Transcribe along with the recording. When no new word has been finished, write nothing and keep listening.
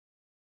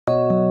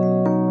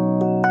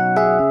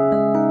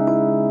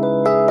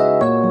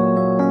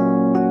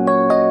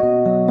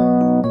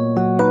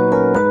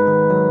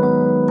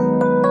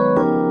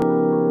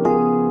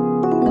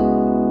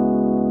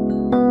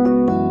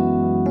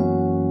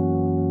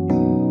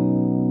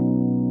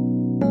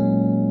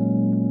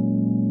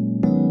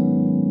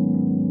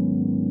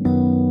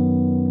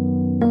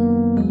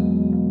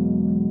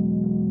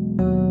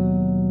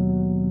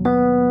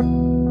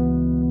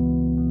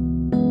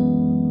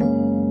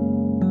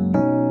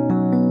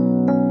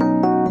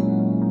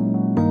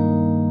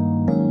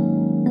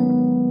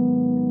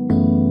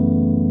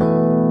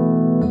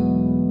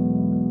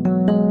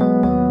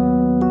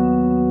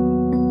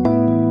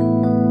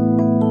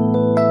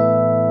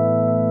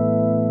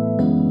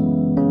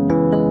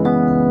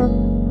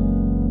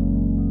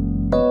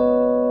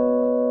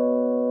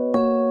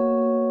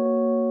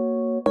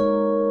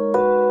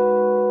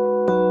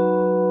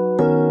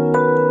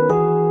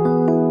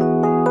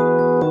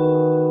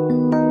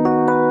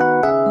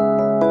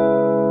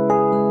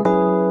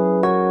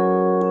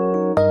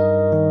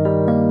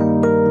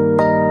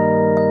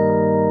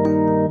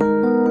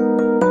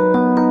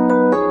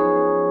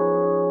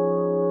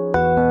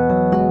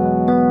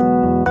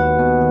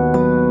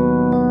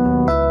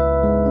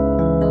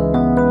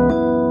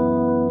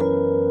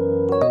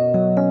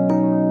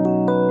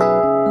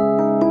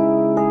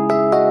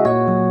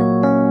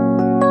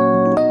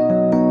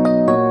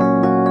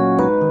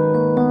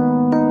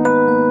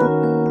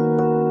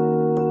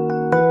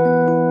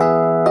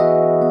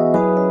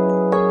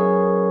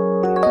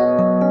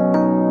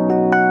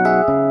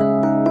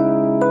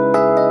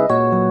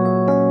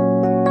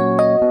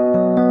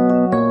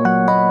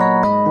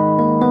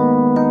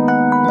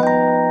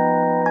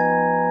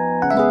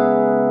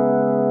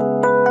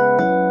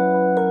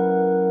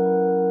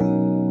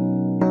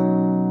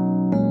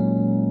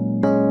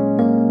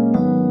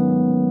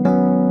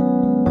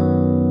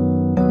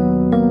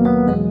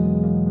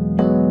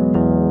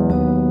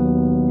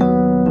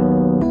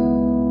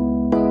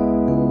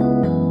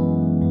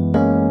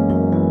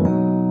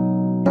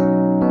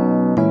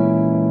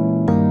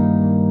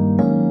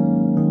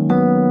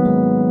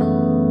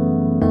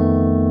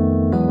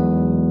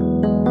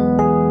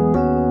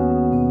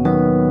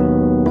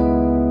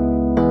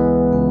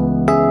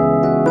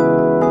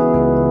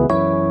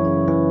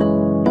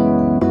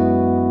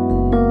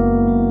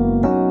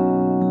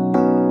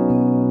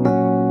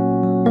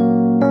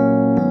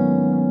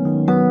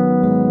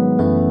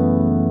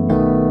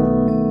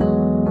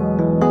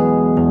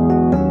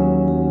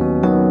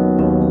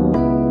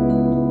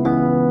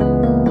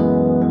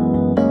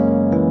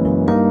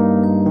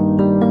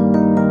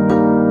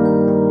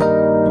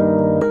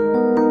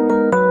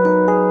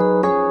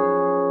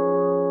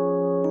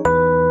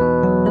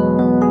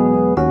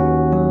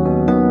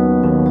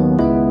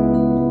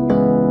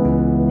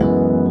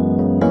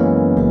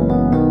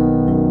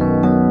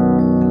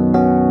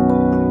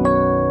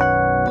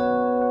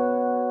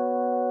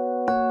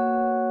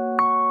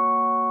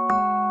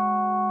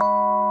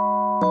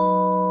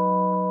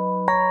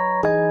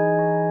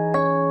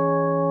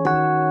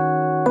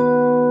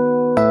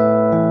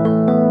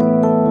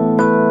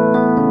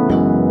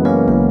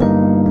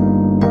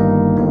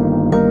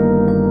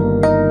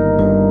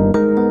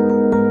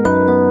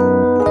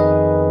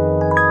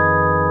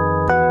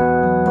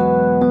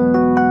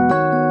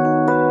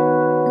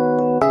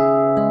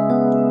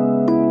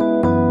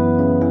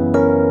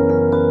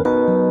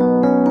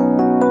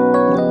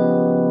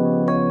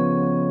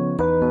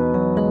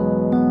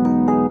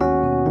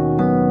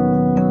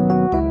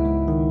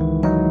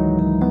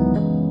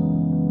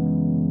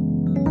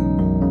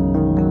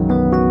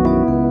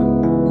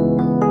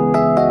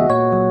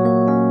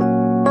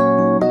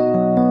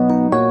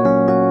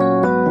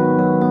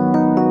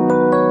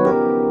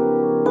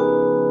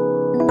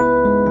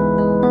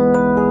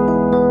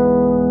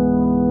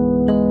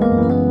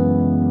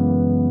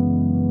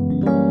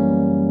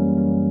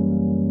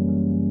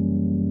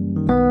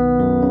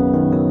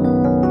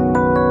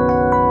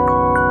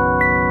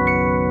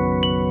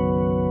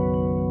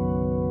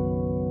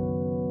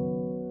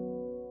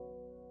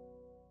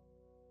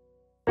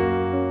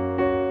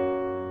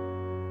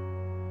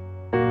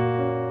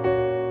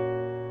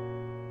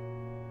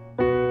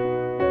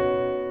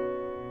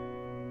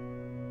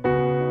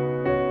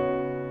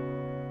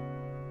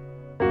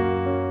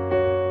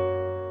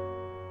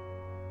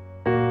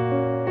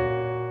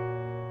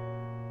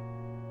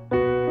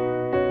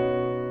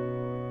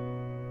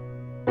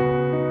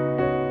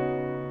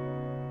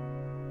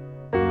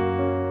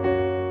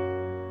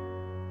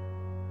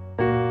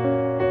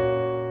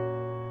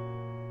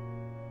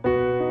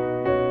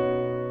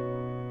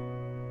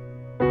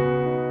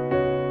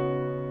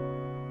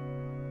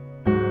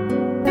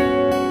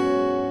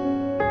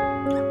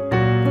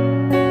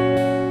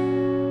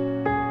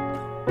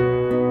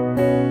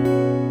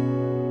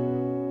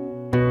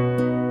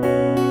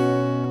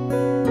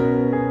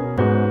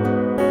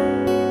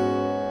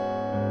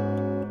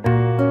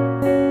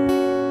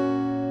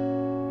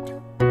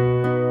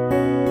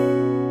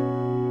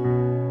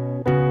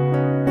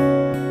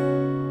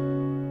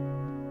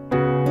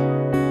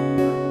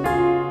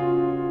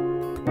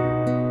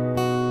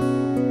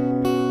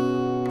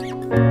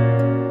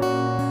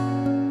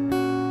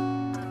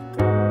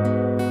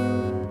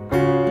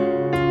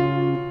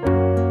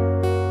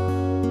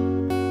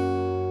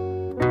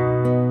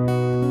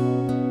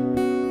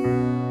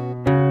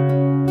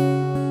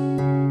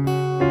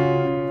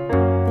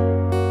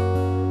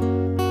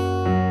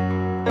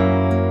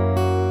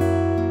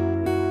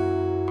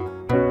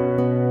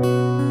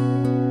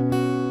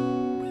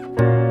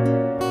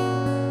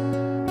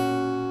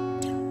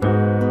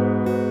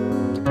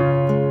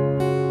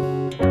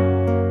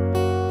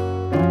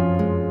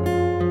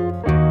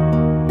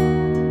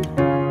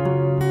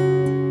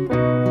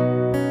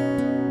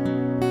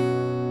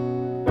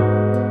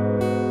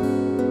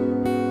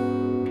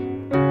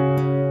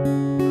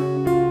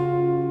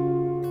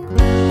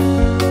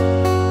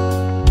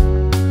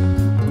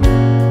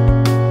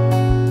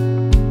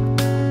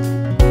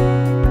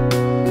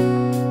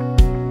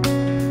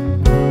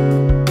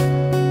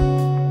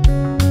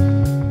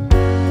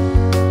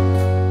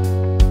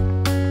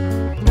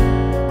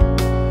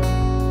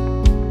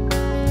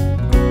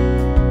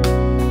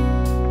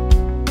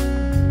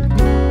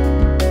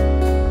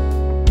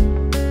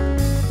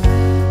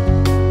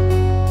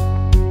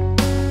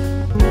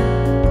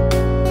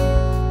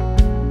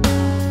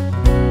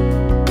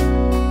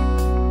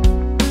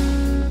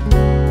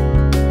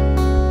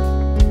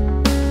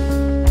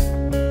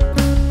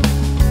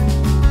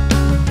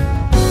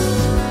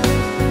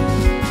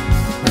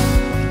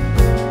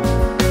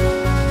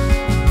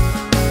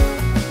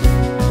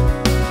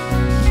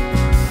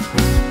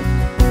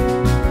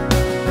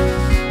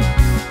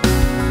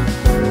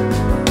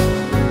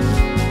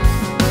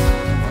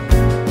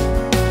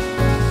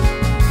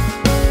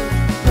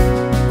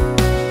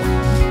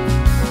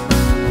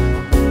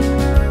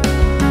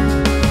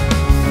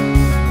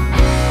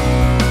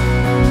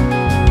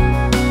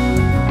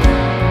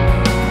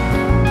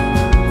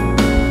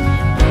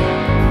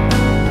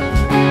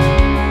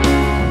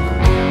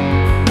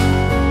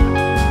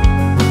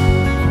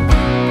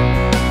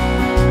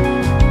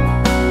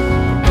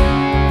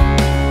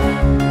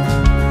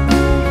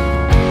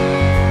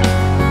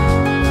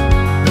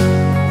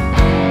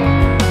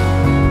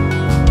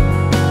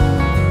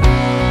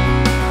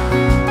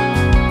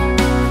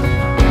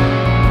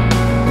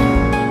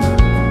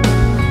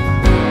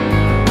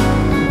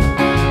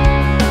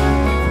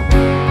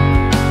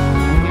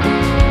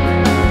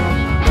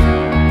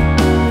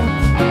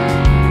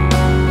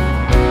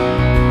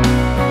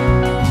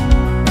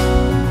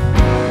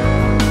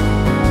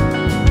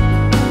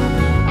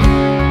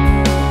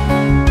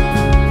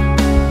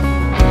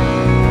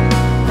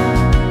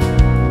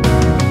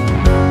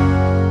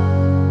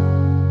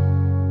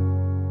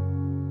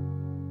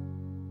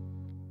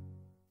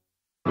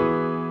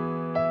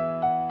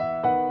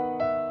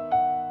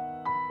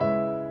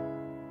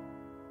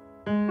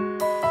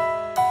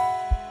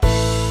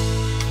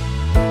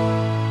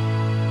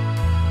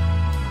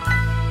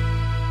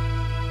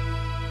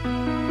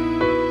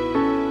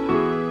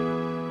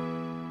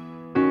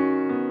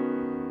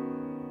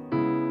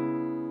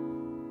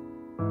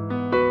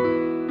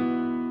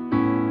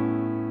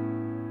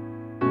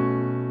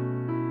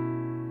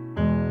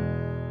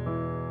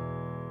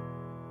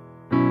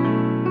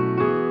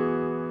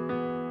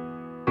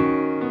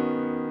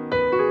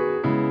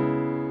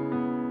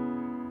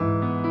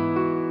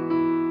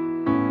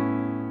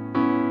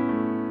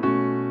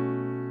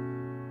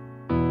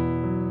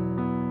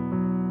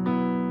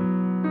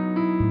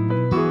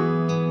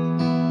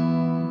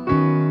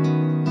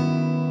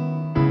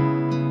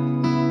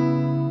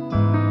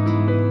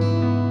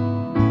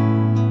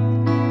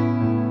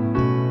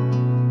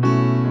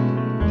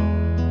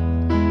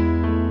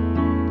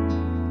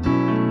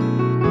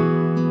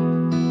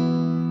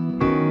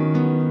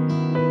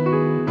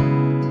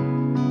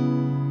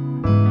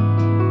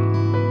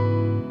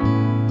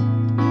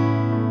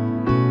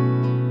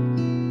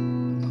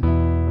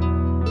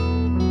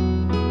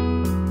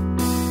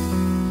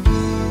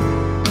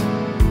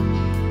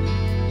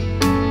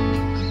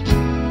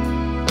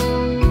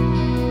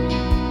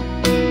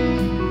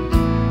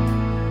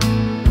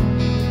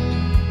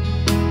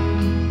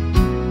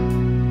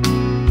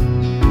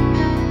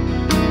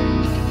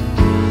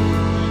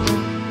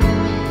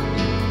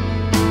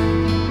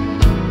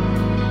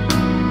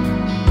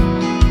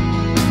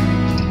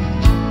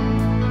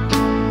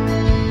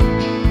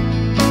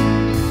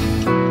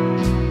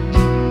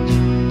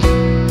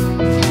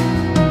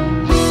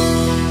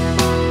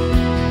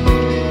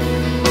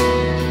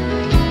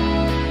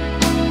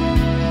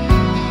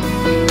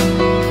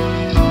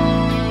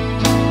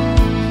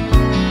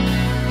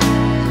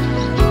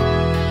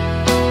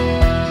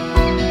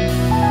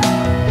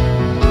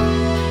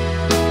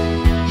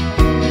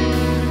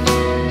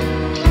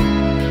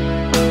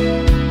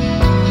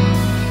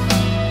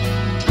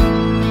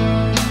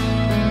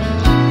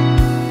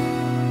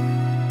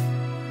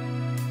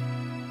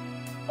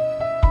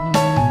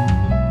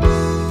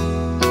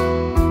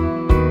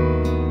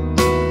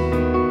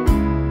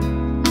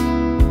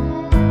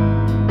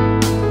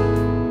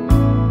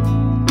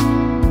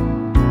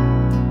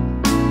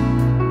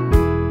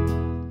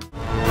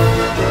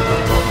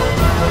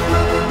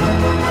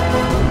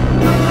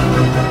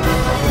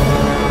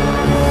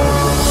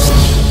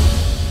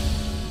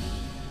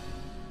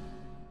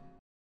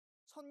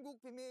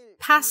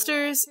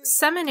pastors,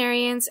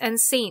 seminarians, and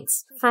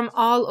saints from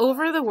all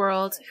over the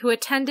world who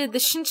attended the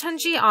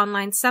Shincheonji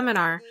online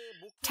seminar,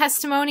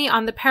 Testimony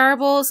on the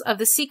Parables of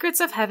the Secrets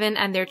of Heaven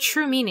and Their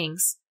True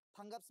Meanings.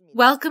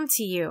 Welcome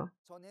to you.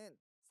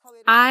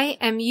 I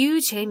am Yoo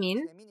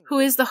Jae-min, who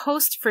is the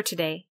host for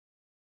today.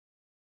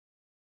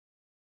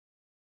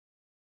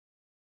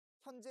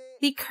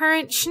 The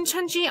current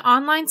Shincheonji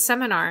online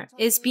seminar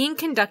is being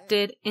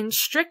conducted in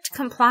strict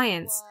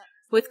compliance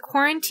with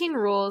quarantine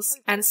rules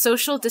and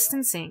social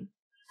distancing,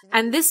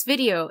 and this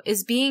video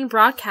is being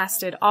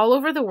broadcasted all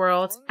over the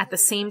world at the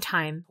same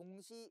time.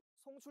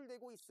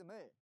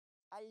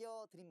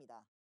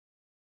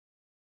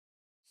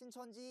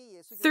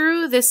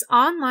 Through this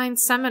online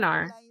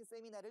seminar,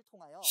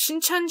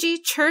 Shincheonji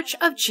Church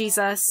of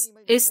Jesus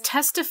is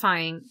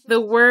testifying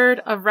the word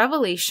of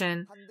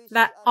revelation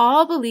that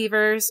all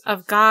believers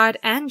of God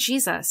and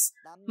Jesus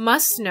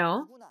must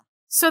know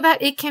so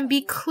that it can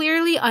be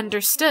clearly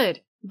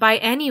understood by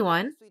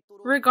anyone,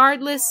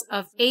 regardless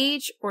of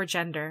age or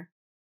gender.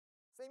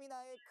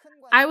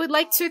 I would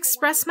like to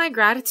express my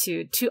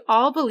gratitude to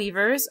all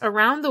believers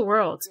around the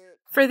world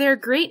for their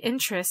great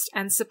interest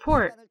and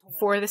support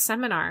for the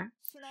seminar,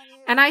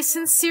 and I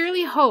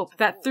sincerely hope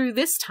that through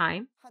this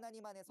time,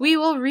 we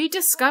will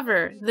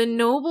rediscover the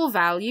noble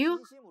value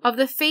of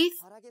the faith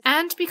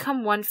and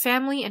become one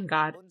family in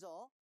God.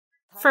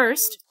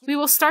 First, we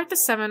will start the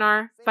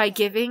seminar by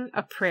giving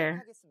a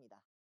prayer.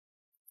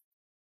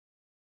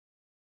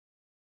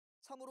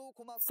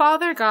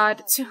 Father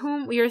God, to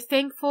whom we are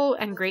thankful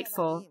and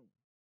grateful,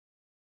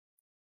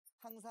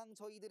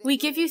 we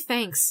give you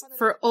thanks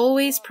for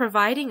always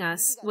providing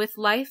us with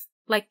life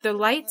like the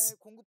light,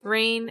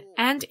 rain,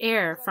 and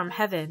air from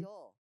heaven.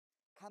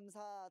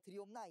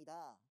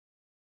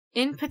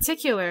 In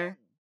particular,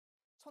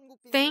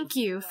 thank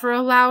you for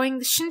allowing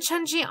the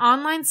Shincheonji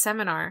online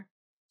seminar,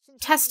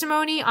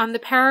 Testimony on the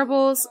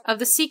Parables of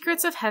the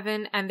Secrets of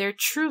Heaven and Their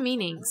True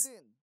Meanings,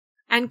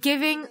 and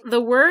giving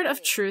the word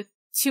of truth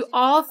to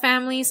all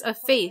families of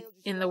faith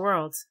in the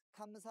world.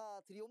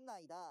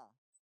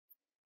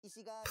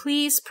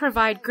 Please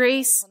provide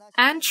grace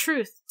and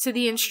truth to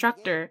the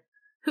instructor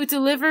who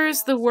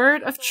delivers the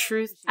word of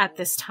truth at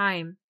this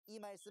time,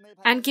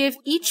 and give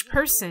each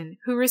person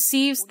who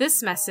receives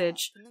this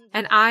message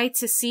an eye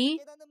to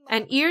see,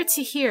 an ear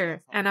to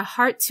hear, and a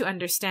heart to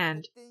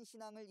understand,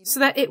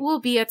 so that it will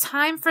be a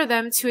time for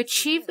them to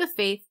achieve the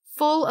faith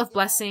full of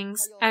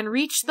blessings and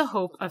reach the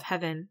hope of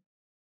heaven.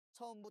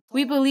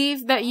 We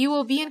believe that you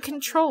will be in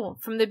control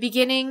from the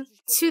beginning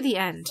to the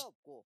end.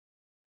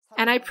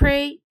 And I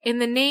pray in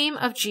the name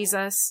of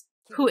Jesus,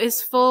 who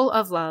is full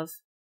of love.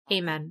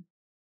 Amen.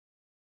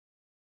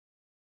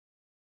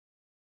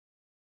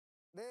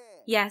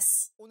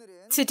 Yes,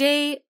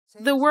 today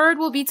the word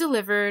will be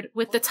delivered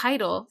with the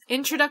title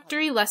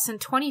Introductory Lesson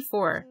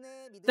 24,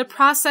 The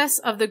Process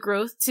of the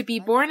Growth to be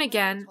Born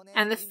Again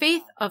and the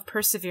Faith of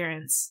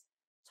Perseverance.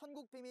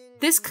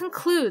 This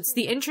concludes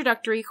the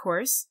introductory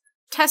course,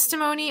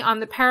 Testimony on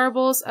the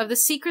Parables of the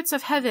Secrets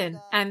of Heaven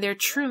and Their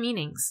True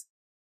Meanings.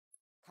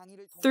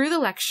 Through the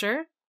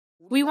lecture,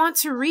 we want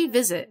to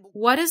revisit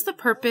what is the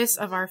purpose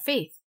of our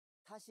faith,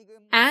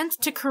 and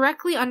to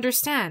correctly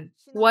understand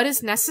what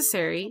is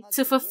necessary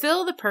to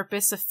fulfill the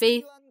purpose of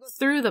faith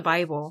through the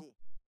Bible.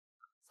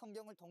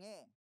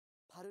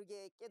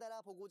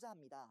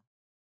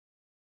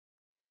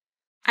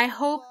 I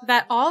hope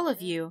that all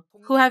of you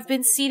who have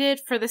been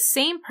seated for the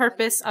same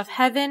purpose of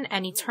heaven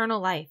and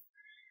eternal life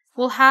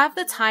will have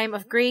the time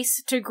of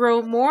grace to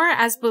grow more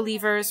as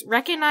believers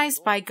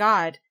recognized by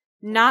God,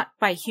 not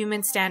by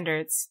human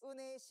standards.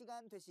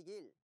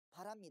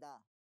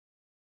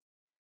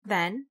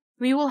 Then,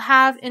 we will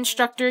have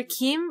Instructor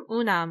Kim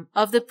Woo-nam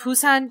of the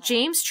Busan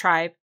James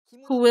tribe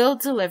who will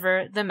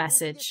deliver the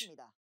message.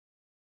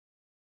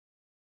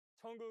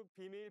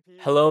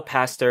 Hello,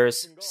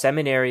 pastors,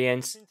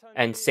 seminarians,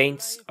 and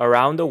saints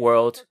around the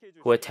world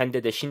who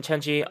attended the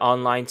Shincheonji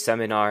online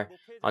seminar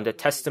on the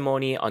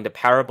Testimony on the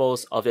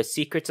Parables of the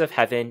Secrets of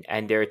Heaven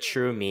and Their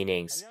True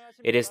Meanings.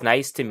 It is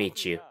nice to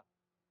meet you.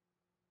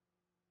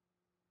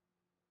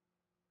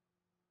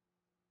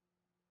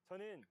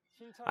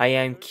 I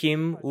am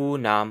Kim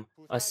Woo-nam,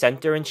 a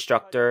center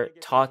instructor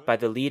taught by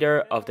the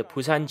leader of the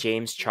Busan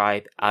James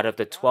tribe out of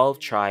the 12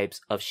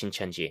 tribes of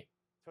Shincheonji.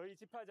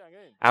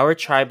 Our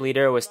tribe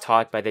leader was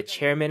taught by the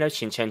chairman of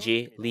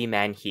Shincheonji, Lee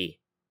Man-hee.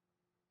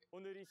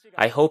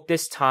 I hope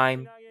this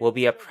time will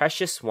be a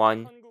precious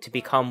one to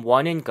become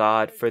one in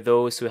God for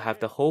those who have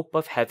the hope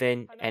of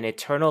heaven and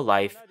eternal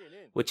life,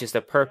 which is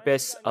the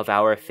purpose of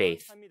our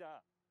faith.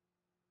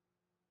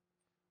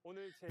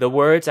 The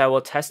words I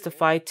will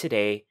testify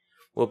today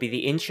will be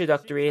the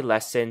Introductory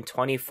Lesson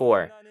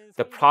 24,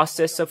 The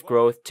Process of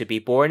Growth to be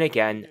Born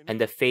Again and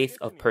the Faith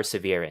of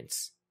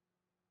Perseverance.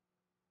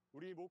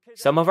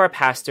 Some of our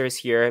pastors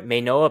here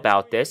may know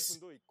about this,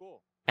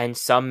 and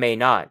some may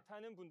not.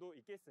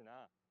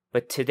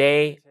 But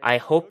today, I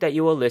hope that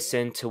you will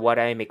listen to what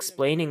I am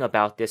explaining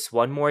about this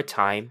one more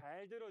time,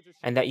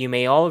 and that you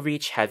may all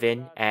reach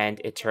heaven and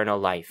eternal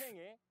life.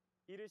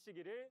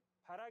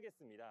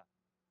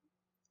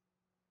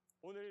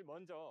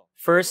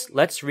 First,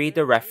 let's read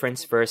the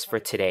reference verse for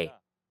today.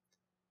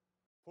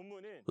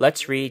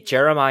 Let's read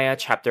Jeremiah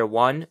chapter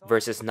 1,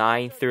 verses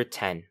 9 through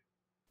 10.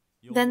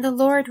 Then the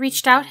Lord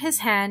reached out his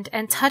hand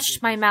and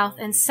touched my mouth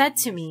and said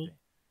to me,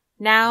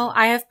 "Now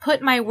I have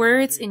put my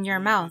words in your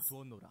mouth.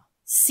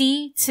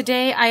 See,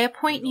 today I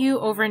appoint you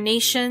over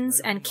nations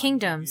and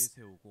kingdoms,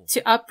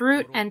 to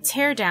uproot and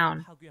tear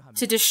down,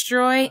 to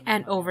destroy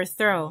and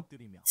overthrow,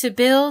 to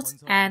build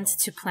and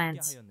to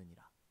plant."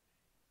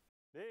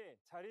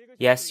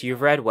 Yes,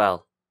 you've read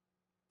well.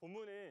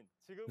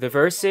 The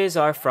verses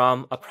are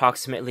from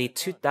approximately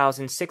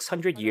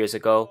 2,600 years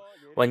ago,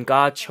 when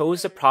God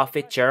chose the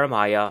prophet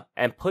Jeremiah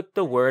and put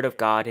the word of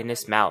God in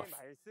his mouth.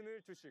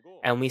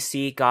 And we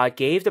see God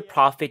gave the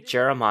prophet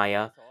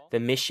Jeremiah the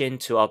mission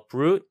to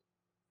uproot,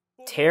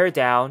 tear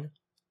down,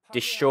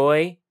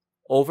 destroy,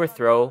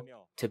 overthrow,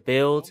 to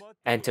build,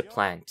 and to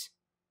plant.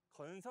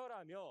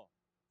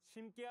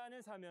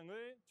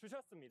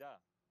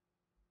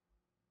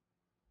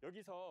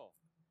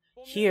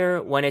 Here,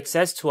 when it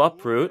says to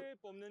uproot,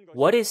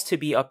 what is to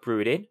be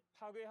uprooted?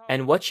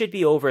 And what should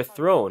be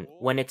overthrown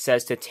when it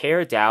says to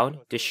tear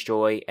down,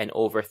 destroy, and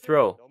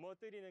overthrow?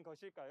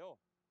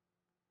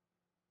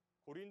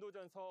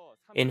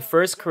 In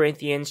 1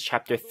 Corinthians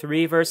chapter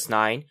 3, verse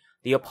 9,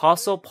 the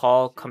Apostle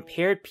Paul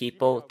compared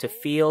people to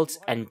fields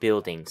and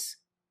buildings.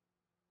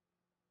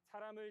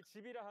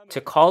 To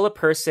call a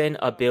person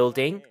a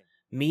building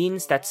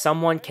means that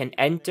someone can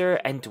enter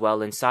and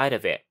dwell inside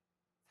of it.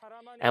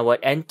 And what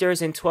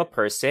enters into a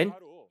person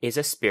is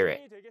a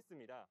spirit.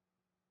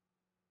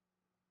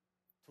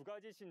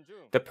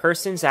 The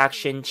person's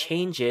action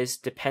changes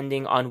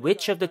depending on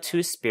which of the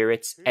two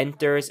spirits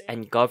enters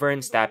and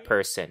governs that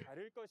person.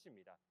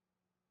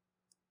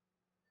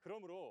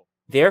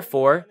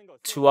 Therefore,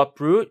 to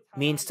uproot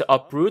means to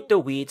uproot the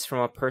weeds from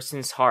a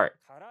person's heart.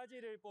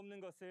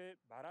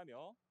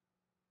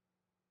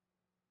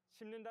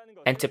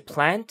 And to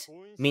plant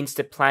means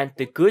to plant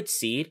the good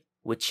seed,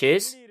 which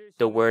is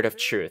the word of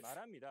truth.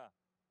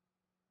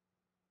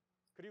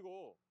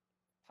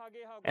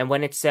 And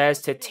when it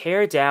says to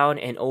tear down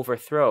and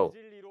overthrow,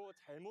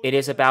 it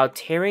is about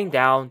tearing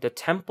down the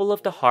temple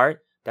of the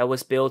heart that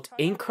was built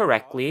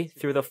incorrectly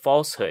through the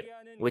falsehood,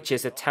 which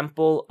is a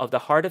temple of the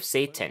heart of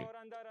Satan.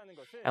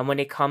 And when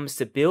it comes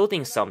to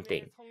building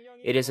something,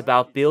 it is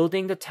about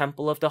building the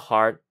temple of the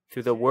heart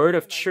through the word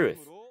of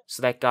truth,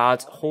 so that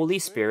God's Holy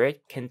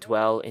Spirit can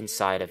dwell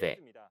inside of it.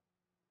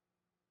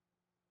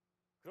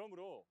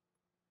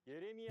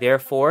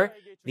 Therefore,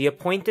 the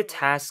appointed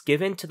task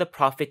given to the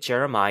prophet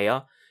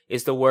Jeremiah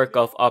is the work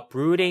of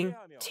uprooting,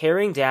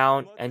 tearing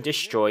down, and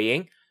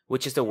destroying,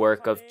 which is the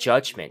work of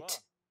judgment,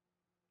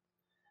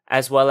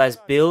 as well as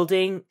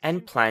building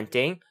and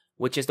planting,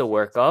 which is the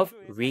work of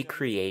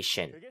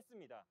recreation.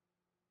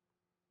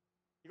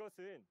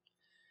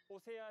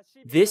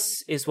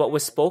 This is what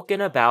was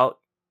spoken about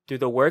through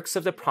the works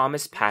of the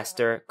promised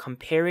pastor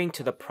comparing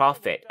to the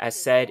prophet,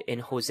 as said in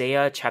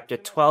Hosea chapter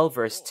 12,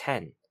 verse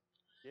 10.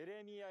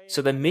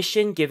 So the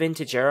mission given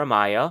to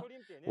Jeremiah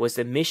was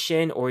the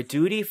mission or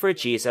duty for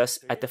Jesus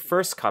at the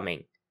first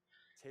coming.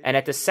 And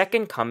at the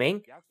second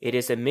coming, it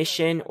is the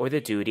mission or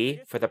the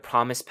duty for the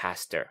promised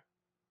pastor.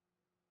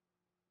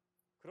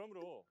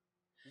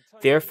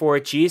 Therefore,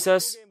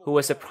 Jesus, who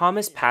was a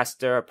promised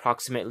pastor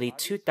approximately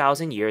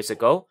 2,000 years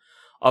ago,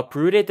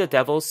 uprooted the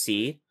devil's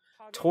seed,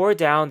 tore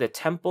down the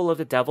temple of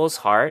the devil's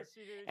heart,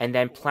 and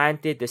then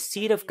planted the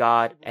seed of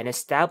God and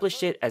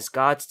established it as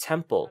God's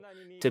temple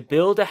to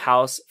build a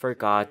house for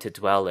God to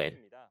dwell in.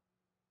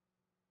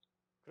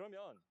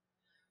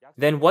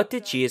 Then what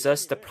did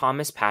Jesus, the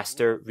promised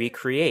pastor,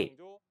 recreate?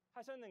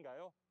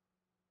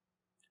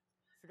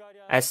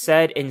 As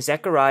said in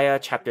Zechariah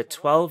chapter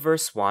 12,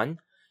 verse 1,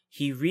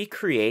 he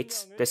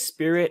recreates the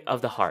spirit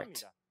of the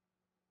heart.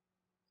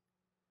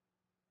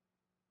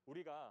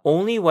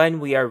 Only when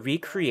we are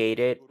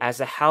recreated as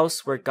a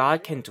house where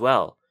God can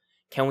dwell,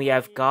 can we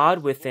have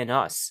God within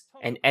us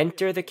and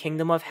enter the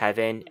kingdom of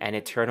heaven and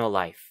eternal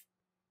life.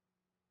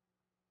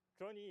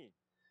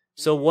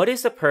 So what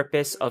is the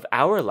purpose of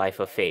our life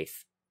of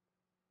faith?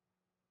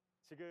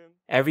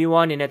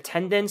 Everyone in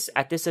attendance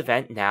at this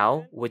event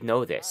now would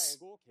know this.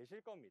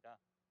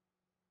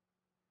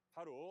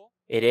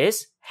 It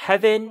is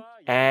heaven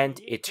and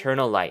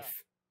eternal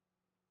life.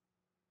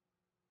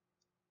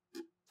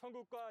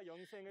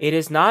 It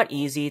is not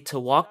easy to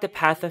walk the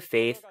path of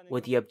faith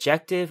with the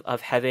objective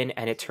of heaven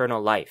and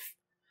eternal life,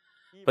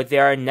 but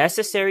there are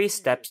necessary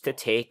steps to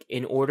take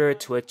in order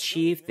to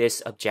achieve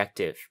this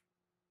objective.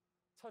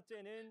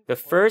 The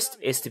first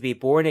is to be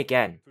born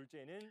again.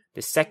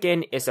 The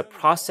second is a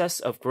process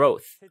of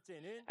growth.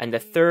 And the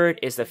third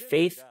is the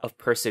faith of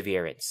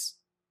perseverance.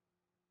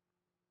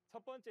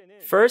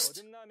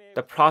 First,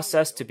 the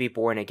process to be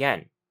born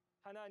again.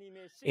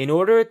 In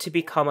order to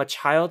become a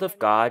child of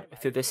God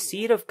through the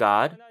seed of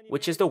God,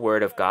 which is the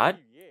Word of God,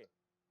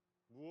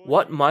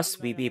 what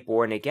must we be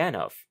born again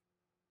of?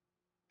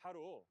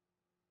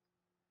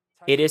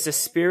 It is a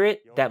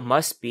spirit that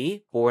must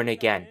be born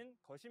again.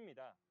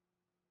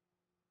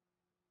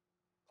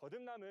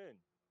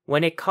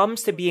 When it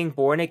comes to being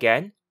born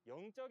again,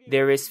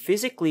 there is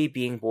physically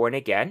being born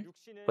again,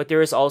 but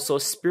there is also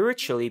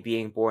spiritually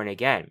being born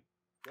again.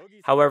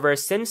 However,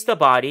 since the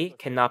body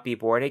cannot be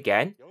born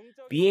again,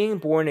 being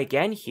born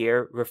again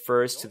here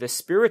refers to the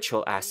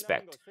spiritual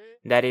aspect,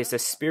 that is, the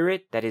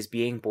spirit that is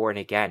being born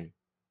again.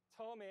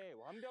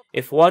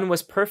 If one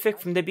was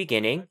perfect from the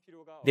beginning,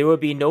 there would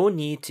be no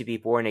need to be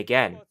born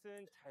again.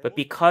 But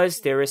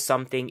because there is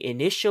something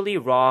initially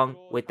wrong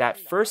with that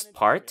first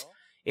part,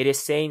 it is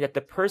saying that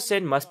the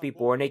person must be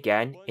born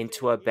again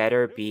into a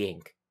better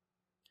being.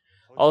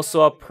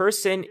 Also, a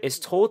person is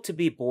told to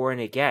be born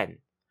again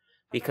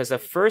because the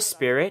first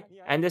spirit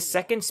and the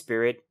second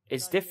spirit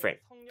is different.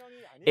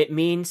 It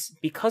means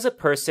because a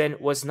person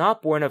was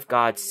not born of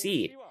God's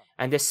seed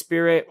and the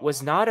spirit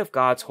was not of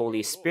God's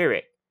Holy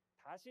Spirit,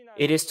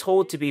 it is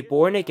told to be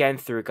born again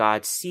through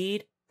God's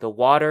seed, the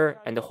water,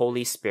 and the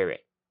Holy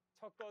Spirit.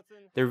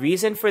 The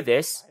reason for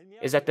this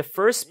is that the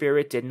first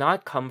spirit did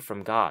not come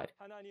from God.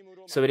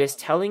 So it is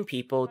telling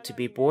people to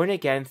be born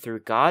again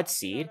through God's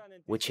seed,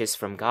 which is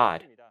from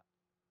God.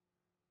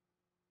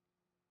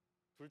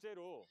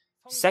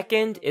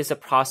 Second is a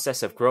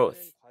process of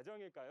growth.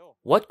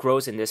 What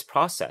grows in this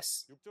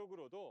process?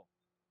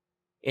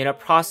 In a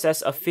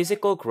process of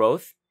physical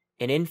growth,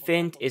 an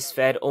infant is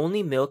fed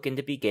only milk in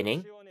the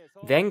beginning,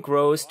 then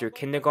grows through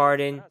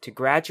kindergarten to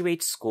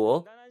graduate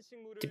school,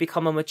 to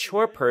become a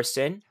mature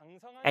person,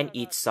 and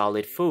eat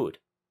solid food.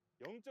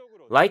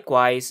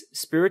 Likewise,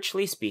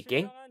 spiritually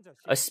speaking,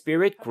 a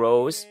spirit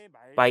grows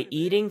by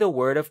eating the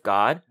Word of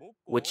God,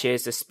 which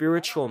is the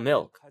spiritual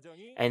milk,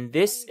 and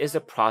this is a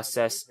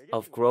process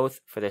of growth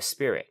for the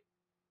spirit.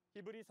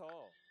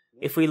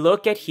 If we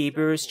look at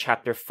Hebrews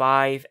chapter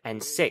 5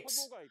 and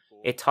 6,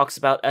 it talks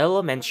about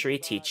elementary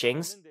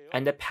teachings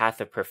and the path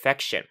of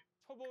perfection.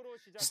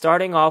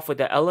 Starting off with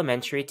the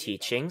elementary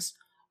teachings,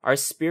 our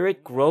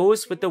spirit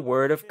grows with the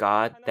Word of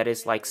God that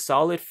is like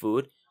solid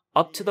food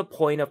up to the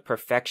point of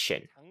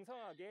perfection,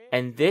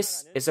 and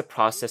this is a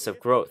process of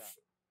growth.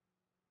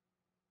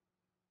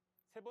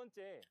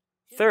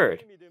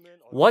 Third,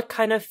 what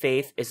kind of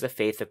faith is the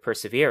faith of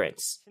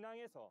perseverance?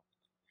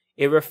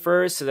 It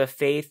refers to the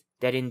faith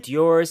that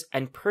endures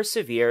and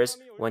perseveres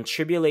when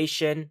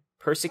tribulation,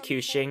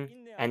 persecution,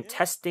 and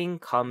testing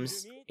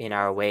comes in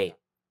our way.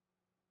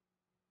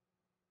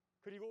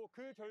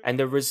 And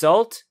the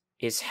result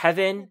is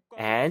heaven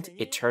and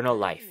eternal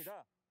life.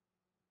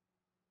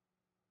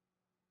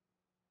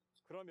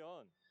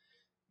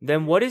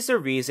 Then what is the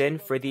reason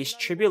for these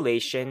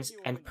tribulations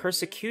and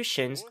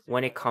persecutions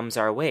when it comes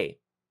our way?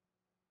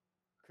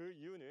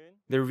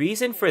 The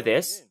reason for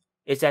this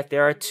is that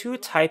there are two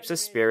types of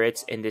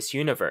spirits in this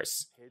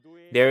universe.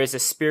 There is a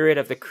spirit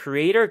of the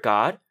Creator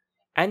God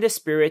and the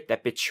spirit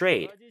that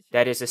betrayed,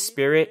 that is the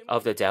spirit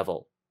of the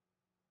devil.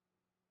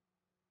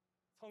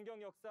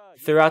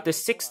 Throughout the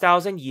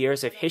 6,000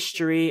 years of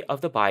history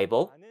of the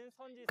Bible,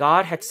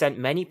 God had sent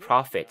many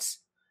prophets,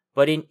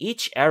 but in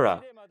each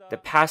era, the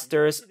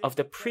pastors of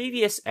the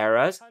previous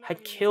eras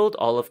had killed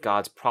all of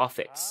God's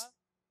prophets.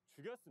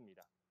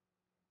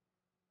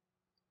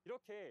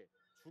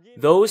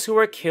 Those who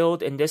were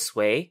killed in this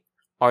way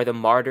are the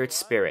martyred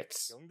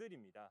spirits.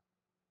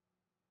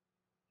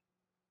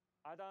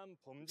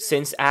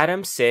 Since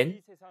Adam's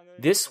sin,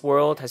 this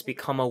world has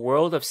become a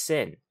world of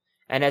sin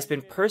and has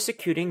been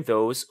persecuting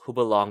those who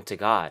belong to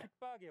God.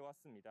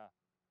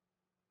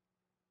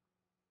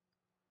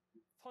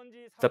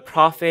 The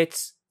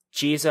prophets,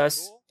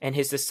 Jesus, and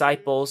his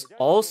disciples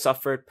all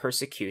suffered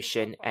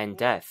persecution and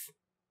death.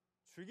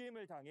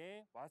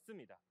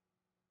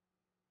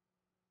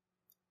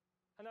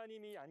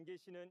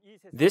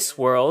 This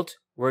world,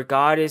 where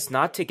God is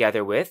not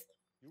together with,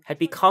 had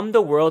become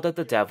the world of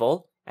the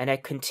devil and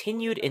had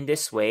continued in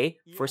this way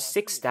for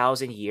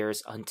 6,000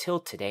 years until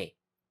today.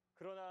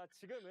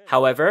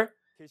 However,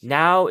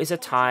 now is a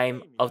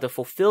time of the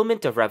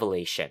fulfillment of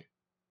Revelation.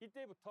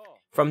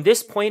 From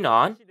this point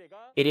on,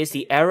 it is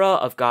the era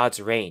of God's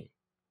reign,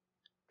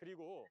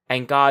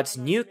 and God's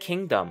new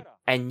kingdom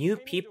and new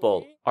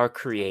people are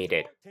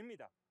created.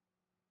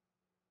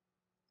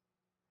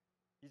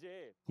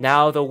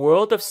 Now the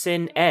world of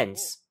sin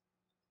ends,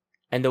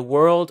 and the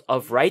world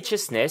of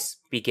righteousness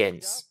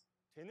begins.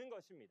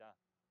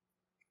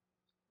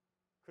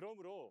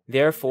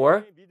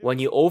 Therefore, when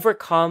you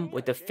overcome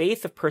with the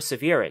faith of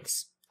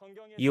perseverance,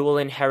 you will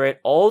inherit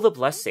all the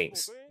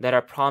blessings that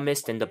are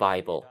promised in the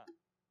Bible.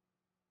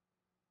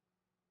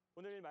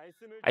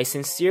 I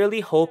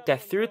sincerely hope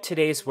that through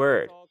today's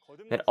word,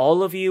 that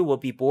all of you will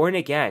be born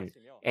again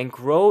and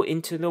grow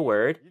into the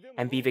word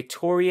and be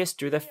victorious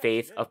through the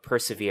faith of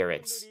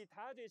perseverance.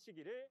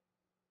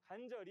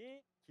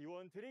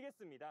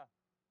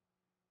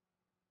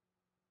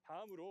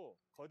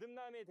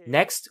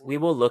 Next, we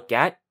will look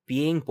at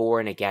being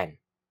born again.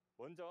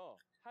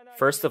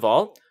 First of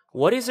all,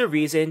 what is a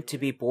reason to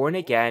be born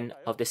again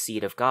of the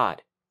seed of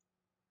God?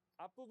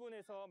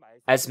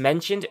 As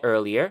mentioned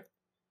earlier,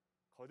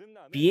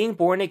 being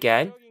born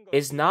again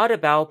is not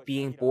about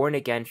being born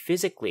again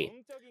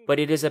physically, but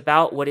it is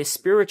about what is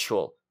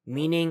spiritual,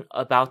 meaning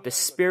about the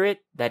spirit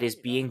that is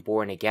being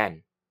born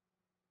again.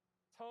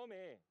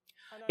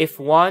 If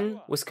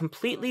one was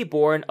completely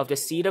born of the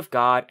seed of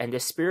God and the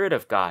Spirit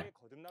of God,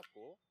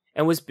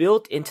 and was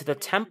built into the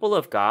temple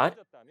of God,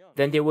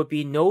 then there would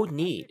be no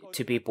need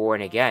to be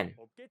born again.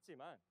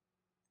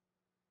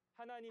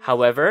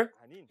 However,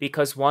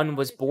 because one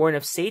was born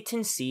of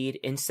Satan's seed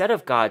instead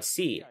of God's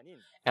seed,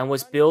 and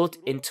was built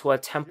into a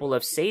temple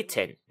of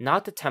Satan,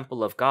 not the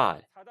temple of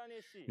God,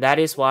 that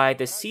is why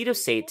the seed of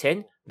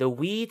Satan, the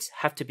weeds,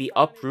 have to be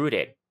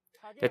uprooted.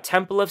 The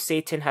temple of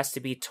Satan has to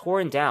be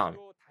torn down.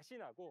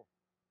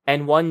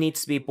 And one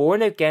needs to be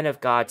born again of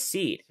God's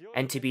seed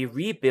and to be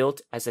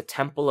rebuilt as a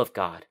temple of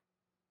God.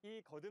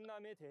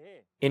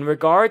 In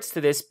regards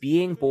to this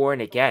being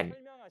born again,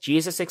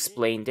 Jesus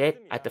explained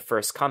it at the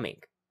first coming.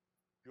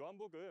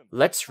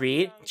 Let's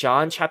read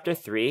John chapter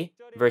 3,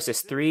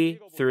 verses 3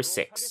 through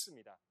 6.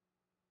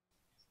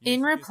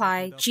 In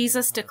reply,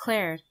 Jesus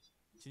declared,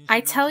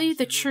 I tell you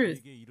the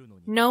truth,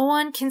 no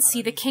one can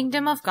see the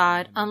kingdom of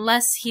God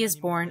unless he is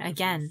born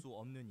again.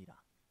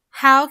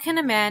 How can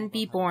a man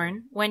be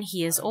born when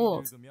he is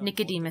old?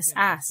 Nicodemus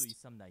asked.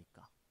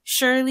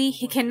 Surely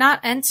he cannot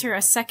enter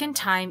a second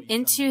time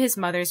into his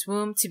mother's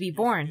womb to be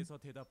born.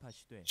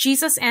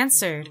 Jesus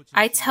answered,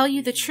 I tell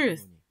you the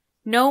truth.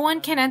 No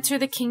one can enter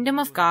the kingdom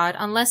of God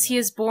unless he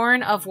is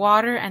born of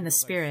water and the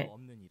Spirit.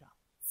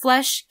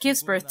 Flesh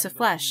gives birth to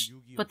flesh,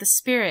 but the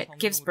Spirit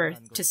gives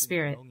birth to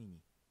spirit.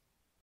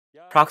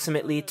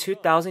 Approximately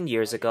 2,000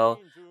 years ago,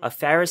 a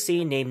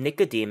Pharisee named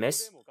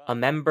Nicodemus, a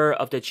member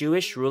of the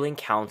Jewish ruling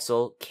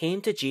council,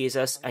 came to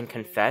Jesus and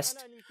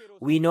confessed,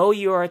 We know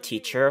you are a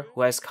teacher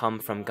who has come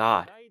from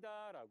God.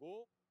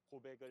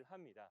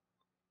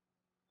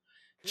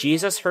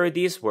 Jesus heard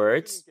these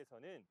words,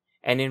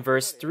 and in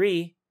verse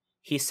 3,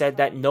 he said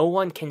that no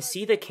one can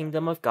see the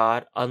kingdom of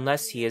God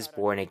unless he is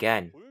born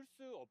again.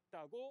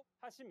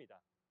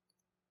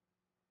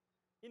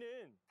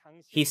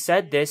 He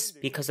said this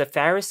because the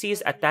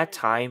Pharisees at that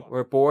time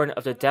were born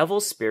of the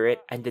devil's spirit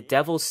and the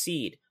devil's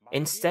seed,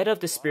 instead of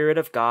the Spirit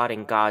of God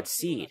and God's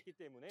seed.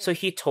 So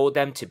he told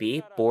them to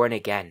be born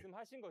again.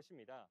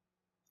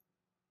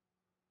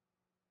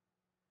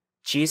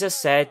 Jesus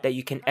said that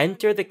you can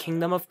enter the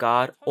kingdom of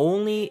God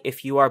only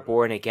if you are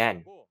born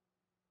again.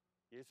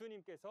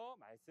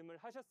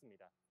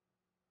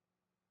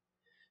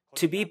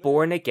 To be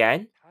born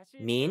again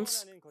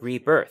means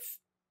rebirth.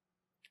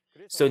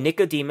 So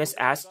Nicodemus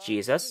asked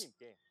Jesus,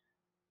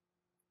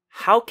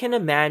 How can a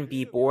man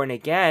be born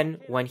again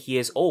when he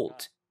is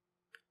old?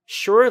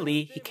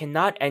 Surely he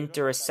cannot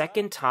enter a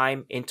second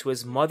time into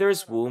his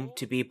mother's womb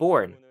to be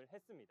born.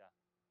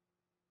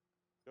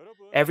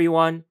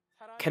 Everyone,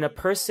 can a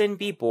person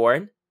be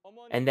born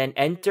and then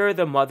enter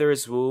the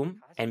mother's womb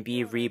and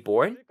be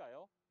reborn?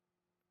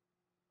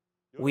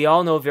 We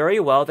all know very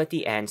well that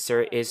the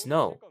answer is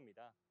no.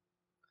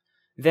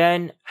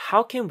 Then,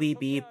 how can we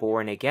be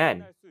born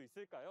again?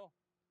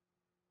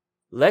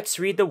 Let's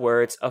read the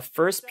words of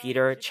 1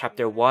 Peter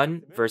chapter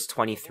 1, verse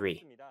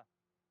 23.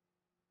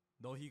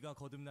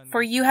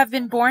 For you have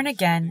been born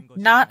again,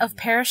 not of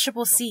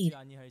perishable seed,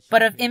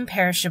 but of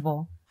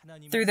imperishable,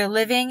 through the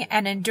living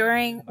and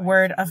enduring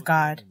Word of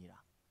God.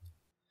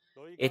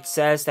 It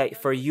says that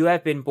for you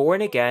have been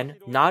born again,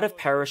 not of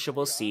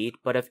perishable seed,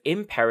 but of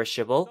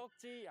imperishable,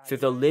 through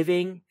the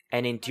living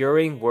and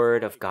enduring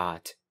Word of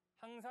God.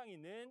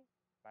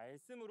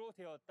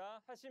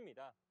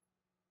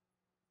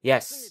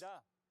 Yes,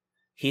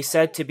 he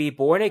said to be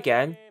born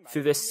again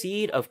through the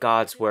seed of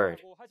God's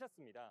Word.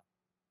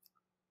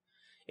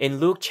 In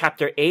Luke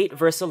chapter 8,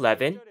 verse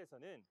 11,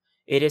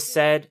 it is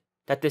said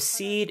that the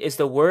seed is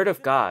the Word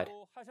of God.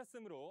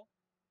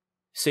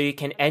 So you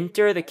can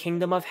enter the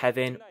kingdom of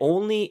heaven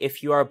only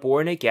if you are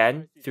born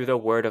again through the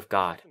Word of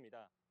God.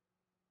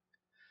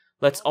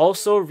 Let's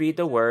also read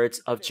the words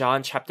of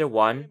John chapter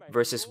 1,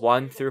 verses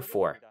 1 through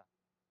 4.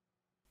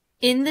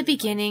 In the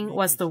beginning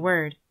was the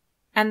Word,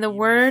 and the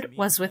Word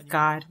was with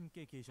God,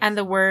 and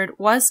the Word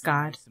was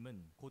God.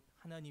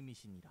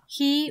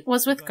 He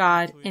was with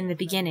God in the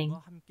beginning.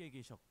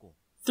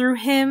 Through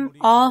him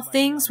all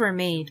things were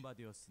made.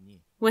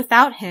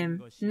 Without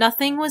him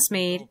nothing was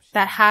made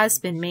that has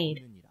been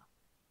made.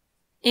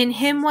 In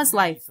him was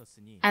life,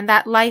 and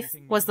that life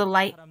was the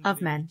light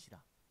of men.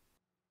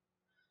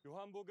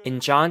 In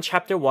John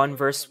chapter 1,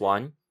 verse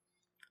 1,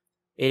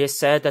 it is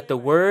said that the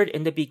Word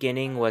in the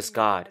beginning was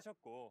God.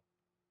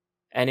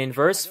 And in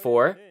verse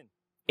 4,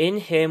 in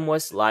him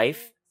was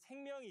life,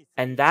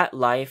 and that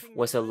life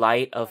was the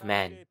light of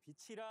men.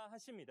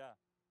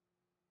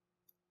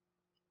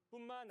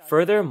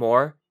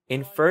 Furthermore,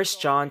 in 1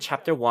 John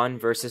chapter 1,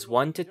 verses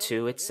 1 to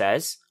 2, it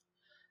says,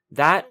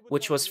 That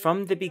which was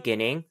from the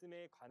beginning,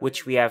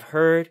 which we have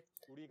heard,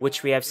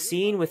 which we have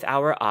seen with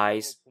our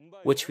eyes,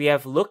 which we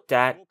have looked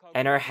at,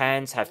 and our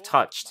hands have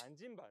touched.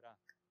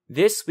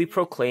 This we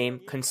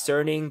proclaim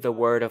concerning the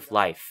word of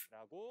life.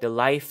 The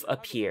life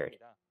appeared.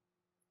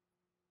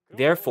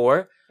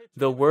 Therefore,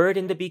 the Word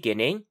in the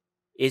beginning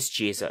is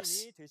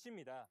Jesus.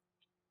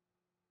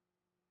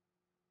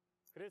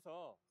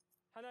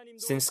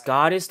 Since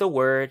God is the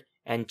Word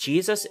and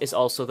Jesus is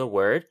also the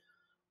Word,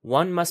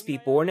 one must be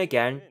born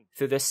again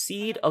through the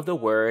seed of the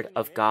Word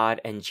of God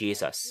and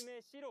Jesus.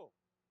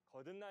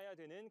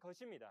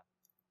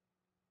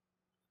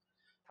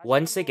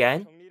 Once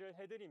again,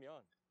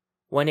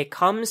 when it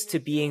comes to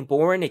being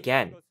born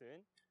again,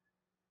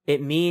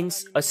 it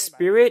means a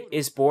spirit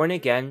is born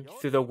again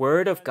through the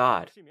Word of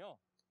God.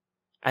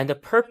 And the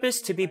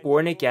purpose to be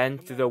born again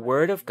through the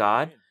Word of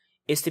God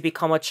is to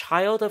become a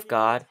child of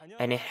God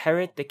and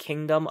inherit the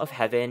kingdom of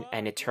heaven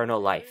and eternal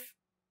life.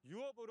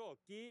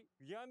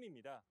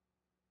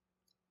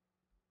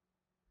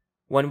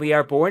 When we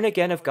are born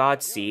again of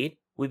God's seed,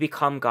 we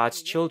become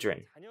God's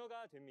children.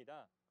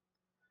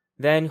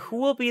 Then who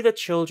will be the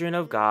children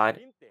of God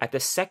at the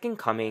second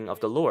coming of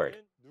the Lord?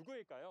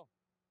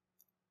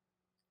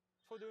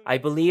 I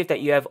believe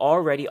that you have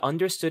already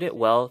understood it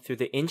well through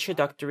the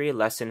introductory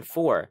lesson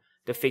 4,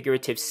 the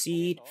figurative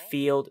seed,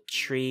 field,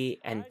 tree,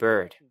 and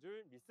bird.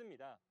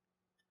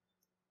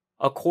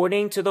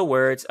 According to the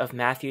words of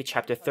Matthew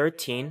chapter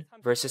 13,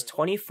 verses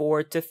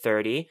 24 to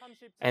 30,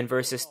 and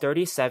verses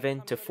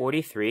 37 to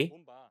 43,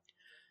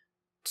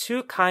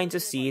 two kinds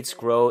of seeds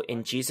grow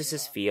in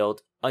Jesus'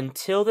 field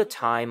until the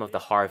time of the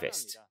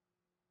harvest.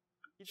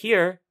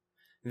 Here,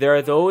 there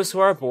are those who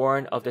are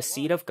born of the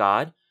seed of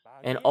God,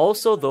 and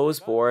also those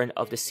born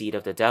of the seed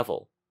of the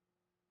devil.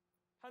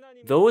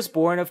 Those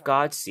born of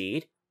God's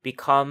seed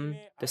become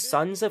the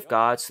sons of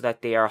God so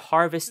that they are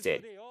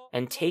harvested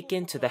and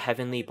taken to the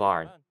heavenly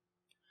barn.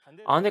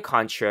 On the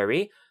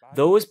contrary,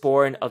 those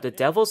born of the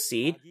devil's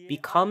seed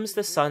becomes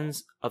the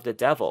sons of the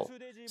devil,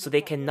 so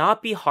they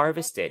cannot be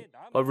harvested,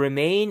 but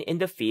remain in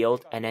the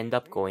field and end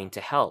up going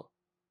to hell.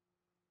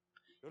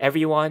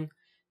 Everyone,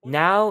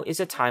 now is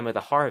the time of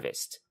the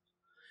harvest.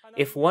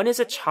 If one is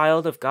a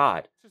child of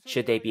God,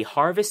 should they be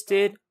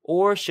harvested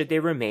or should they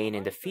remain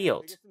in the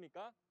field?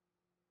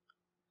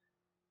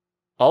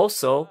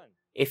 Also,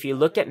 if you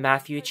look at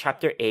Matthew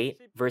chapter 8,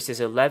 verses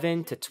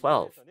 11 to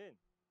 12,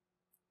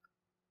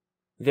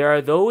 there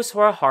are those who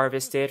are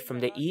harvested from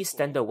the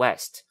east and the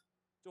west,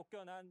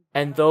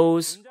 and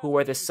those who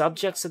are the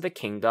subjects of the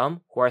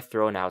kingdom who are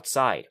thrown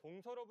outside.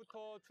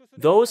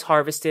 Those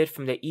harvested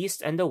from the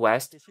east and the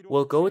west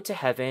will go to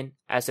heaven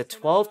as the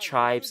 12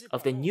 tribes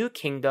of the new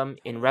kingdom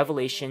in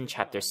Revelation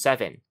chapter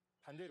 7.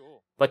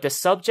 But the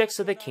subjects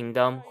of the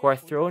kingdom who are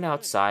thrown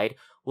outside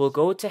will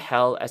go to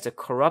hell as the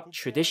corrupt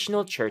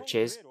traditional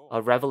churches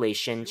of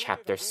Revelation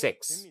chapter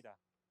 6.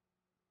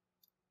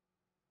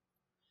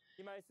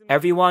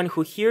 Everyone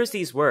who hears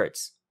these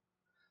words,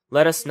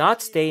 let us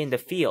not stay in the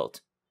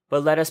field,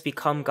 but let us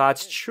become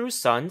God's true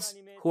sons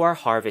who are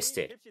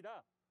harvested.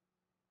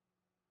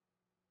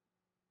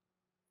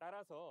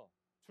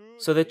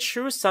 So the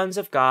true sons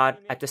of God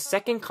at the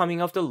second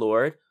coming of the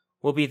Lord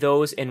will be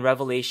those in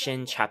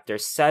Revelation chapter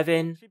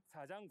 7,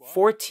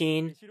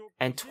 14,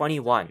 and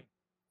 21.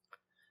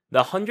 The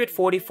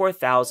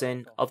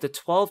 144,000 of the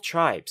 12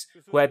 tribes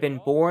who have been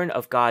born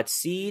of God's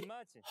seed,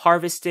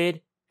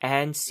 harvested,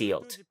 and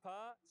sealed.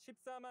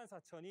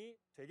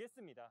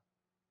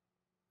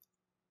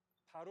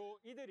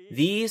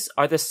 These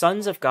are the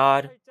sons of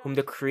God whom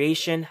the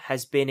creation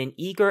has been in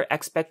eager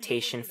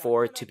expectation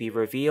for to be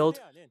revealed,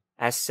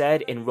 as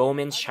said in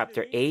Romans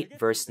chapter 8,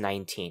 verse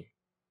 19.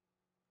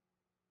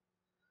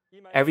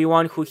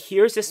 Everyone who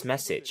hears this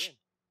message,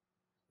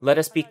 let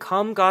us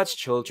become God's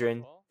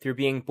children through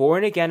being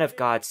born again of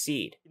God's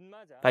seed,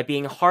 by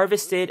being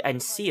harvested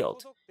and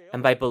sealed,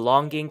 and by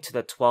belonging to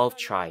the 12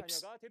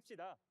 tribes.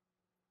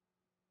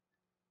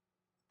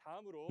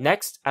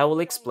 Next, I will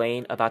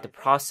explain about the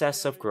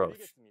process of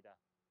growth.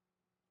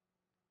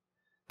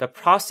 The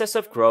process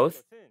of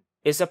growth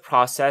is a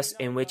process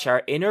in which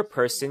our inner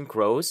person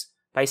grows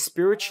by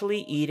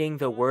spiritually eating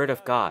the Word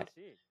of God,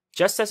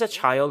 just as a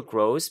child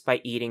grows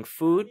by eating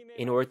food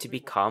in order to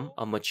become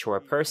a mature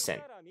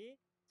person.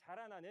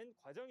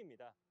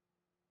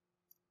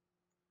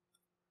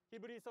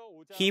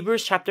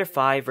 Hebrews chapter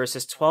 5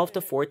 verses 12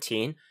 to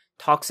 14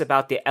 talks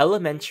about the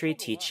elementary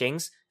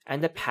teachings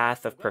and the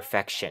path of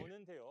perfection.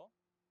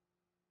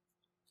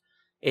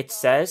 It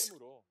says,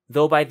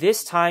 though by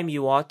this time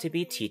you ought to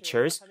be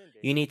teachers,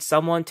 you need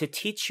someone to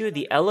teach you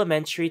the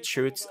elementary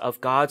truths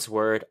of God's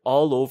Word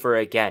all over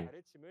again.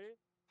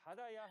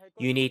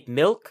 You need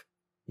milk,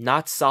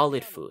 not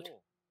solid food.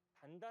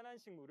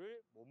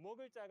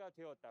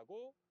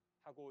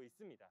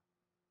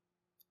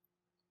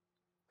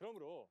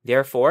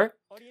 Therefore,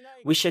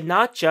 we should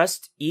not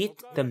just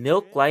eat the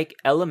milk-like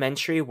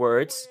elementary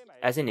words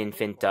as an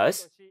infant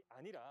does,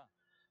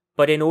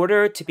 but in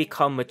order to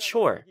become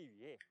mature,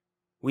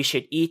 we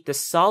should eat the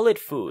solid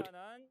food,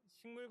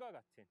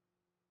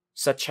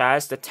 such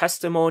as the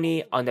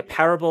testimony on the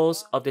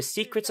parables of the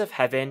secrets of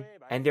heaven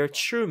and their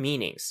true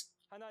meanings,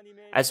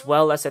 as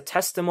well as a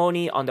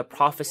testimony on the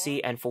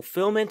prophecy and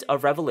fulfillment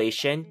of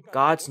Revelation,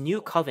 God's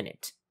new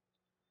covenant.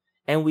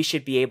 And we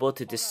should be able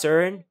to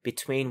discern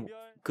between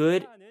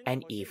good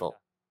and evil.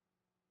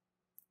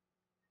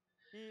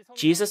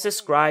 Jesus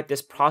described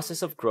this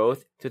process of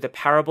growth through the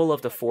parable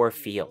of the 4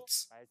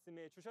 fields.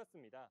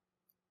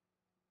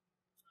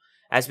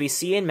 As we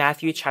see in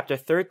Matthew chapter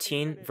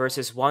 13,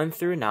 verses 1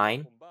 through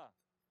 9,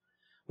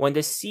 when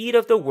the seed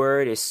of the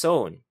word is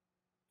sown,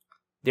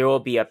 there will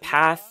be a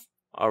path,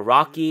 a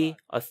rocky,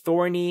 a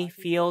thorny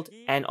field,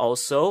 and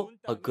also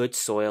a good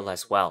soil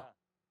as well.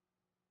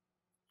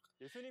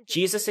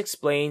 Jesus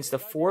explains the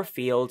four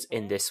fields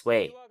in this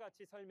way.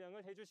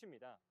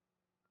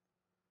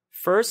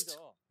 First,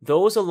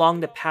 those along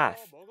the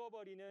path,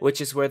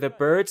 which is where the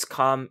birds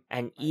come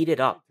and eat it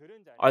up,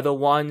 are the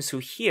ones who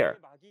hear.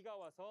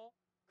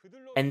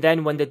 And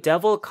then when the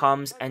devil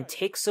comes and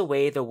takes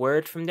away the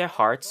word from their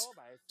hearts,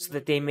 so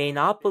that they may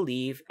not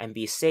believe and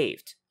be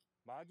saved,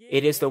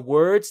 it is the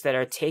words that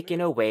are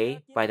taken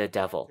away by the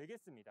devil.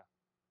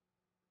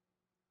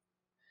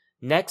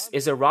 Next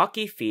is a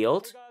rocky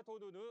field,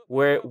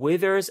 where it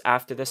withers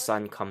after the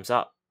sun comes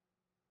up.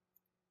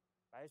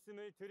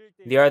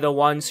 They are the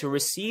ones who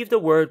receive the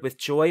word with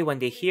joy when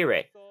they hear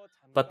it,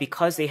 but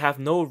because they have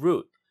no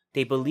root,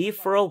 they believe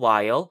for a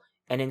while,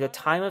 and in the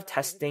time of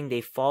testing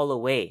they fall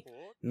away,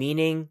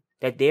 meaning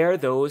that they are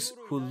those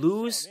who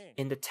lose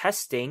in the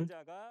testing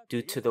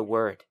due to the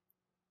word.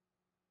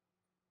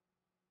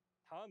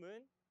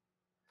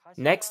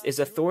 Next is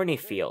a thorny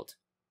field.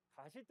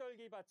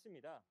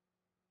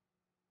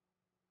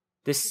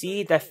 The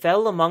seed that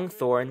fell among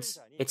thorns,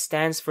 it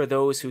stands for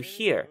those who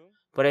hear,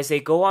 but as they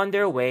go on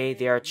their way,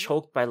 they are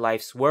choked by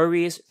life's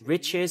worries,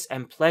 riches,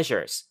 and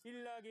pleasures,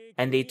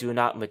 and they do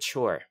not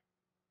mature.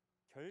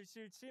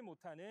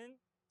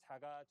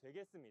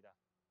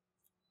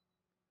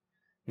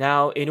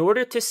 Now, in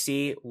order to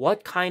see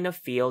what kind of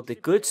field the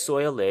good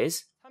soil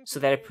is, so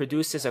that it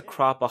produces a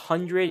crop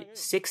 100,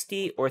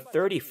 60, or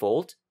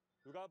 30-fold,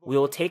 we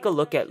will take a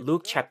look at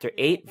Luke chapter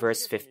 8,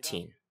 verse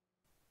 15.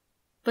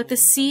 But the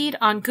seed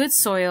on good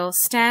soil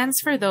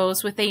stands for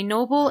those with a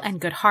noble and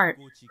good heart,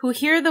 who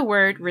hear the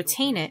word,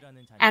 retain it,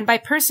 and by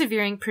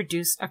persevering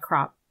produce a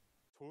crop.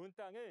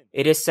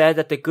 It is said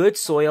that the good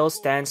soil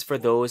stands for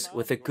those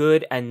with a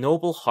good and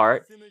noble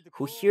heart,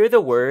 who hear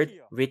the word,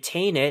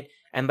 retain it,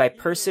 and by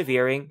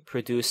persevering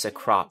produce a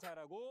crop.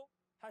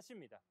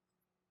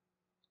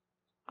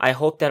 I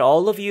hope that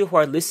all of you who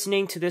are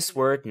listening to this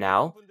word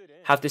now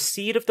have the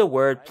seed of the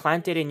word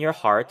planted in your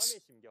hearts,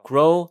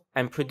 grow,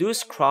 and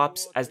produce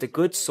crops as the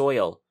good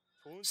soil,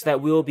 so that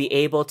we will be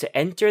able to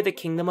enter the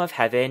kingdom of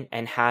heaven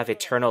and have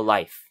eternal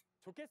life.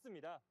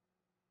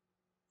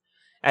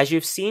 As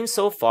you've seen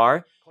so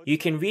far, you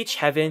can reach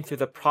heaven through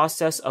the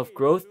process of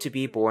growth to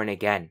be born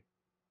again.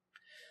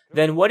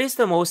 Then what is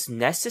the most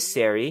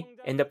necessary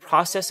in the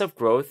process of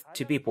growth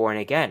to be born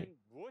again?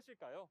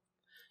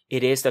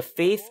 It is the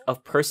faith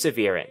of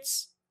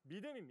perseverance.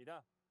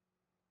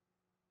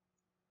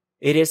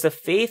 It is the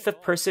faith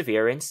of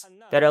perseverance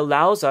that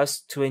allows us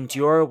to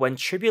endure when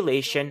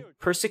tribulation,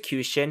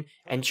 persecution,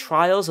 and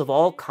trials of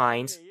all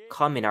kinds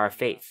come in our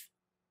faith.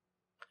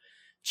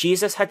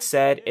 Jesus had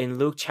said in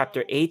Luke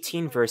chapter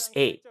 18, verse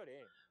 8,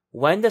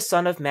 "When the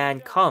Son of Man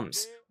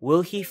comes,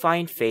 will he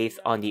find faith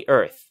on the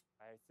earth?"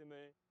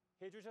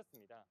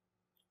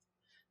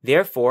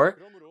 Therefore,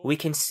 we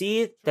can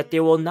see that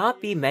there will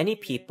not be many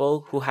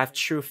people who have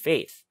true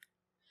faith,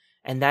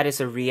 and that is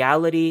a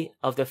reality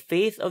of the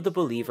faith of the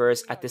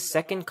believers at the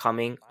second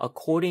coming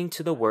according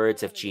to the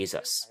words of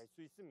Jesus.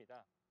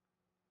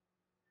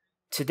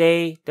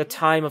 Today, the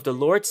time of the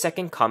Lord's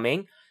second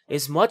coming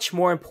is much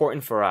more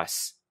important for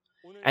us,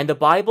 and the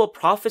Bible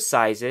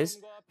prophesies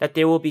that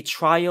there will be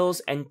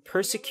trials and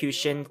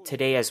persecution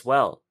today as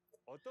well.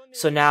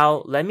 So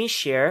now, let me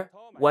share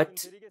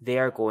what they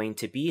are going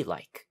to be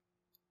like.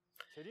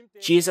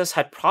 Jesus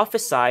had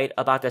prophesied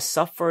about the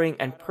suffering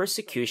and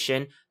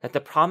persecution that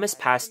the promised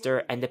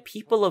pastor and the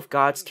people of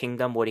God's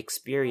kingdom would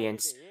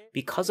experience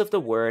because of the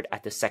word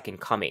at the second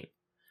coming.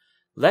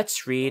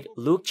 Let's read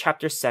Luke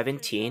chapter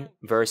 17,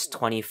 verse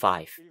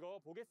 25.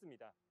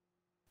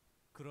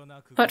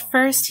 But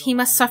first he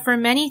must suffer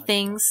many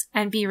things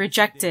and be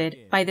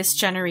rejected by this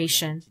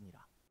generation.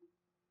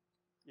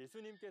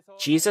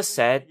 Jesus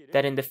said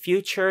that in the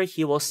future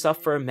he will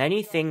suffer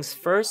many things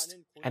first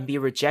and be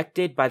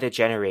rejected by the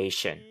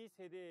generation.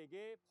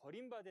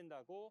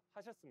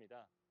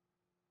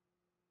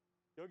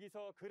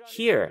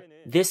 Here,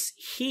 this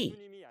he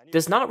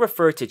does not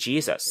refer to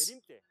Jesus,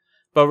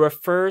 but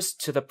refers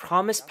to the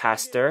promised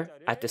pastor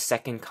at the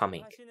second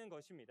coming.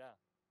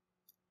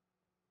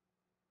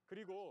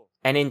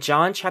 And in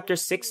John chapter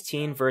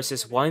 16,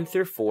 verses 1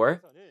 through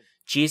 4,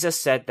 Jesus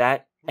said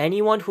that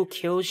anyone who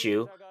kills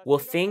you will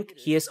think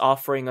he is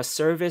offering a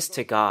service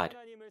to God.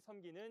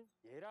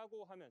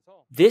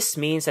 This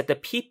means that the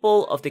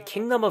people of the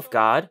kingdom of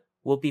God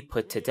will be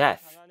put to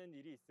death.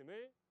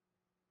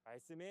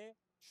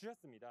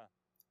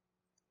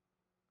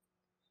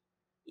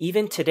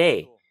 Even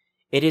today,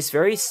 it is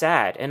very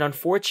sad and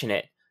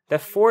unfortunate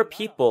that 4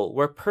 people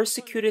were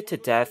persecuted to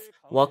death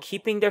while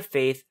keeping their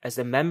faith as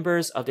the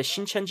members of the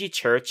Shincheonji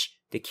Church,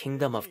 the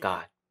kingdom of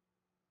God.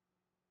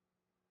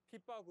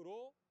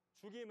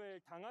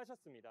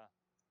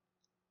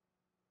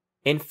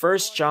 In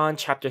 1 John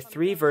chapter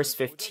 3, verse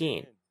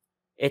 15,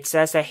 it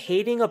says that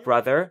hating a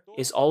brother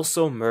is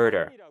also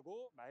murder.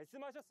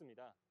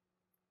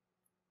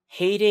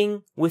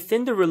 hating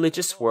within the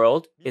religious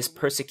world is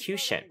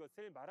persecution.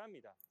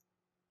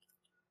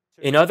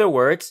 In other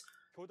words,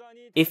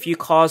 if you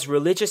cause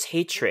religious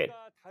hatred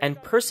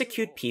and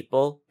persecute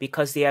people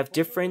because they have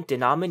different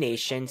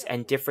denominations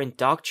and different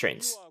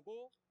doctrines,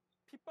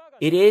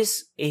 it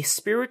is a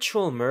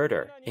spiritual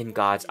murder in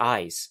God's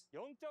eyes.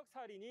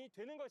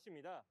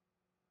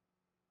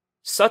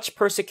 Such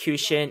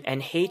persecution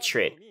and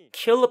hatred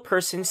kill a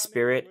person's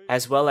spirit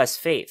as well as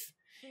faith,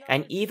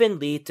 and even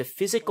lead to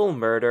physical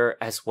murder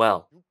as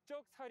well.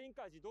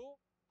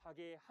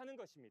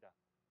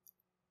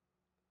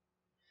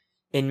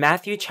 In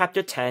Matthew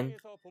chapter 10,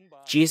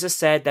 Jesus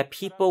said that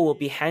people will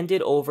be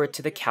handed over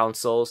to the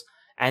councils,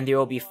 and there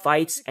will be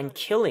fights and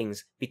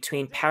killings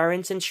between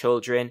parents and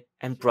children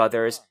and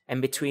brothers,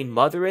 and between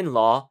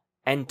mother-in-law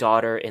and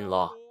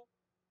daughter-in-law.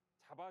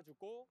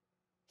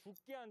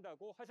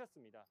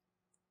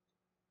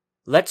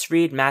 Let's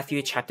read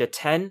Matthew chapter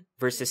 10,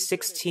 verses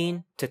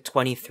 16 to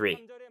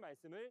 23.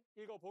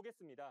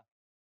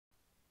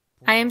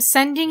 I am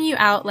sending you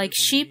out like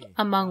sheep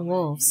among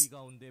wolves.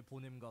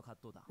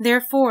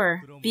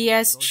 Therefore, be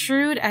as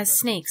shrewd as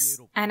snakes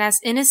and as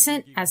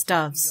innocent as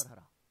doves.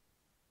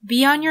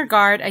 Be on your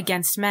guard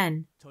against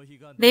men.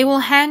 They will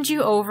hand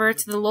you over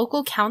to the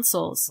local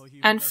councils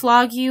and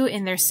flog you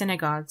in their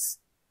synagogues.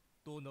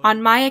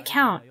 On my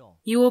account,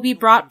 you will be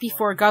brought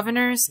before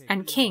governors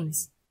and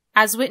kings,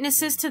 as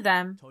witnesses to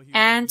them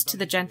and to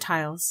the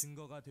Gentiles.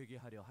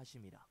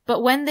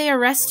 But when they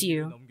arrest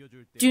you,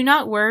 do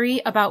not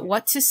worry about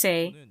what to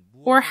say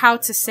or how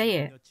to say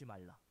it.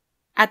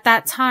 At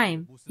that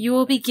time, you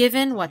will be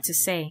given what to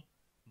say.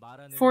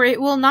 For it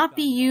will not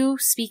be you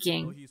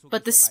speaking,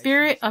 but the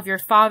Spirit of your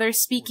Father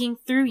speaking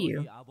through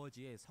you.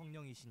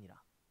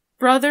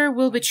 Brother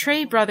will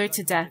betray brother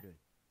to death,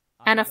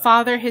 and a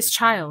father his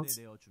child.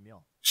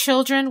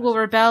 Children will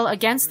rebel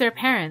against their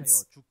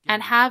parents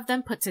and have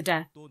them put to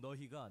death.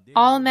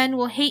 All men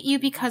will hate you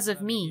because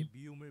of me,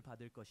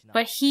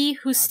 but he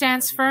who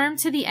stands firm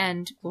to the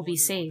end will be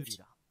saved.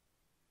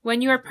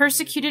 When you are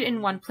persecuted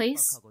in one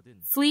place,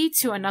 flee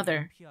to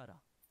another.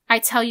 I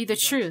tell you the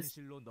truth,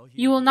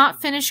 you will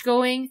not finish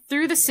going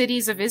through the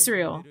cities of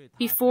Israel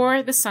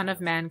before the Son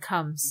of Man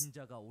comes.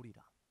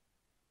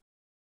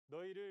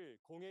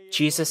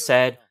 Jesus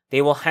said,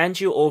 they will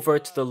hand you over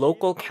to the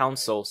local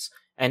councils,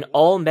 and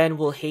all men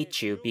will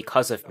hate you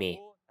because of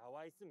me.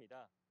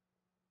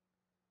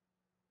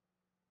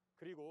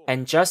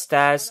 And just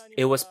as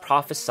it was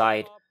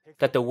prophesied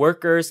that the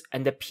workers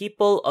and the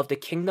people of the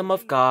kingdom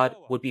of God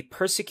would be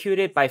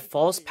persecuted by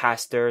false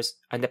pastors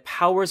and the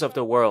powers of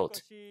the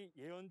world,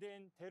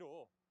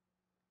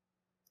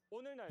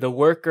 the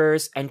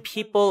workers and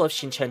people of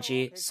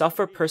Shincheonji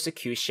suffer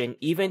persecution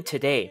even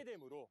today,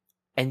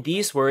 and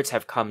these words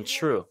have come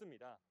true.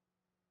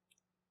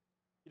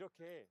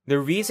 The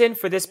reason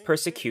for this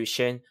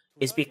persecution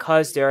is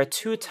because there are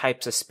two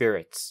types of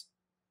spirits.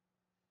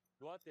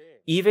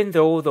 Even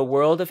though the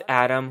world of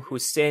Adam who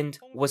sinned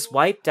was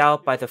wiped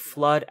out by the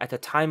flood at the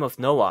time of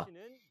Noah,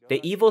 the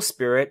evil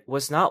spirit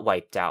was not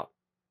wiped out.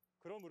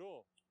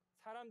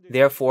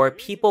 Therefore,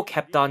 people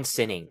kept on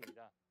sinning.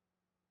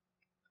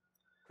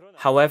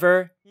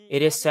 However,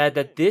 it is said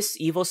that this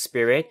evil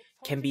spirit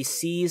can be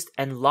seized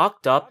and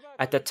locked up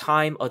at the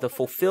time of the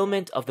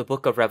fulfillment of the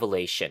book of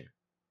Revelation.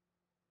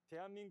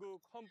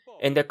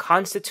 In the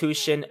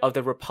Constitution of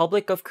the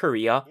Republic of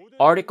Korea,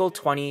 Article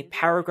 20,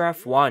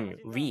 Paragraph 1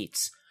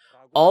 reads,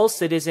 all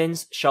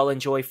citizens shall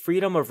enjoy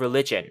freedom of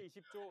religion.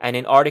 And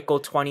in Article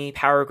 20,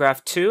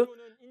 Paragraph 2,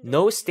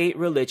 no state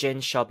religion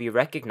shall be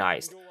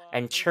recognized,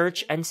 and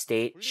church and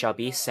state shall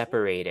be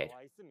separated.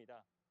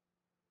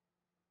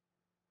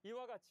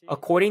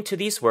 According to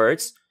these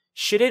words,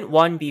 shouldn't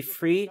one be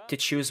free to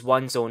choose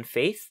one's own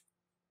faith?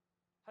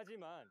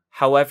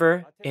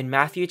 However, in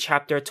Matthew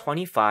chapter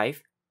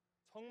 25,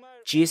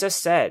 Jesus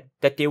said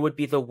that there would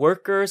be the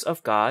workers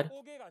of God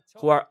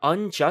who are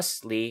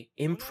unjustly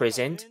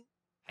imprisoned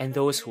and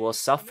those who will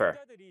suffer.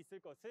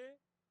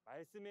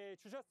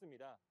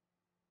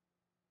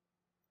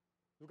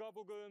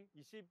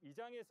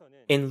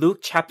 In Luke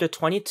chapter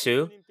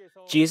 22,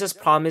 Jesus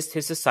promised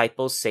his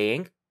disciples,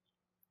 saying,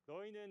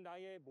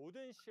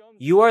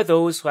 you are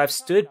those who have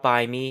stood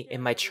by me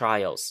in my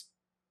trials.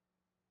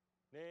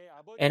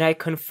 And I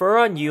confer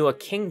on you a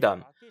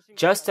kingdom,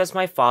 just as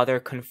my Father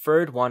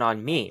conferred one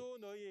on me,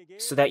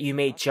 so that you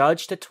may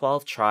judge the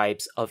 12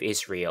 tribes of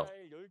Israel.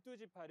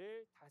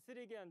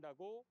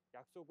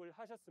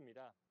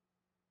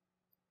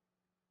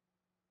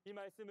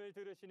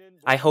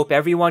 I hope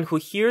everyone who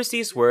hears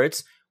these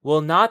words will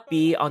not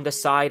be on the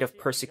side of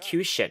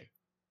persecution,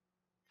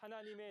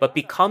 but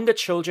become the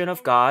children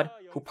of God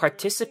who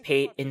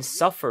participate in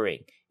suffering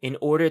in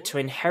order to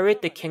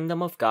inherit the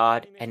kingdom of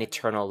God and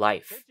eternal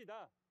life.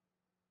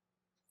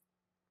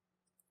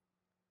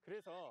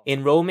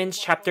 In Romans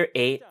chapter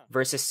 8,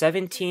 verses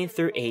 17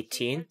 through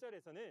 18,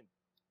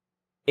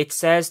 it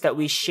says that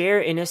we share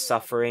in his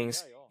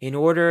sufferings in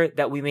order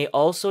that we may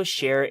also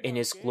share in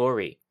his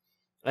glory,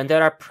 and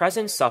that our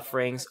present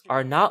sufferings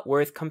are not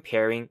worth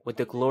comparing with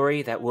the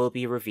glory that will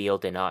be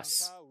revealed in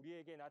us.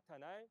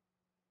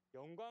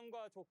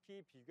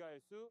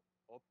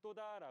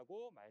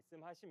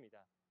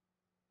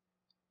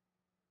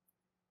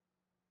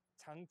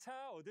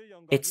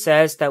 It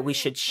says that we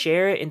should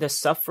share in the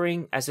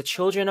suffering as the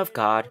children of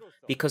God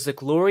because the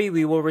glory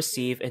we will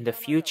receive in the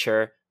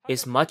future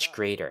is much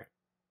greater.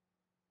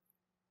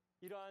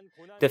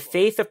 The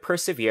faith of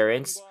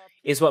perseverance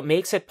is what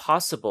makes it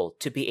possible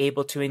to be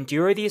able to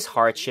endure these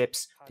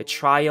hardships, the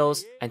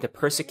trials, and the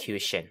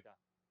persecution.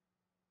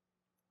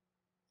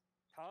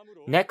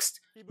 Next,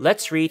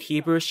 let's read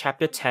Hebrews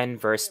chapter 10,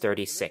 verse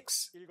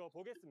 36.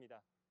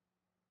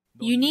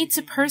 You need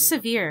to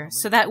persevere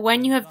so that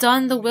when you have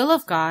done the will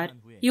of God,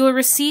 you will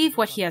receive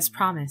what He has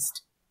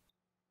promised.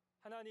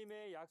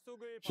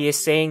 He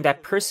is saying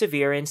that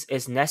perseverance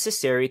is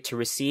necessary to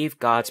receive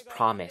God's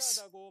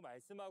promise.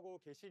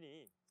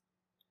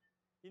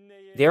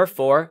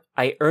 Therefore,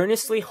 I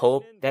earnestly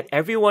hope that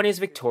everyone is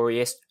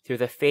victorious through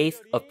the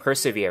faith of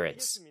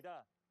perseverance.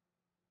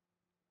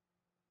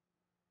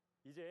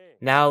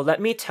 Now, let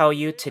me tell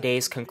you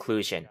today's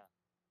conclusion.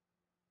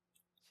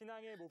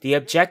 The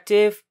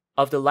objective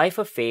of the life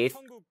of faith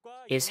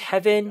is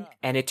heaven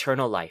and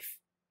eternal life.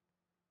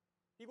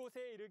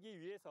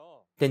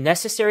 The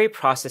necessary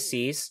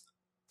processes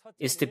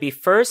is to be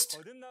first,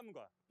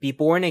 be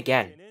born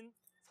again.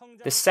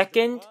 The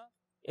second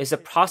is a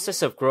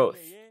process of growth.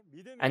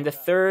 And the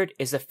third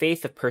is the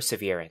faith of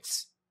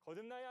perseverance.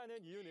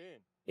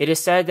 It is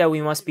said that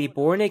we must be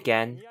born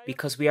again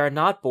because we are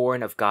not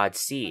born of God's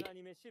seed.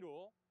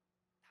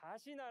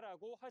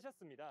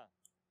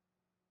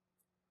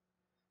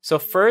 So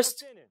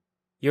first,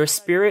 your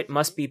spirit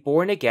must be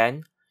born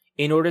again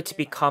in order to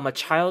become a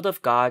child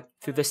of God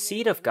through the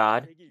seed of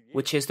God,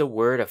 which is the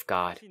Word of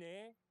God.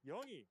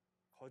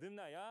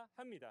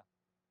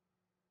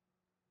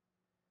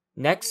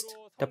 Next,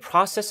 the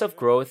process of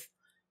growth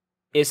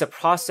is a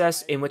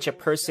process in which a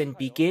person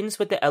begins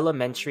with the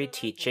elementary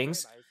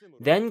teachings,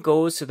 then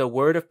goes to the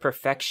word of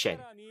perfection.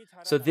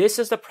 So this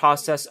is the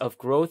process of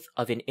growth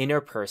of an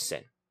inner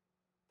person.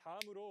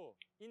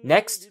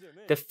 Next,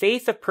 the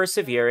faith of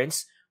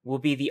perseverance will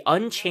be the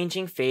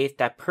unchanging faith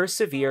that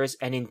perseveres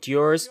and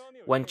endures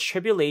when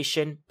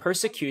tribulation,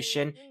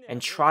 persecution,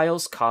 and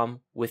trials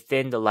come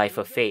within the life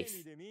of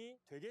faith.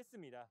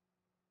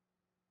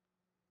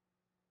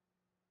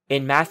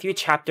 In Matthew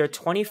chapter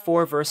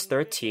 24, verse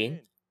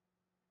 13,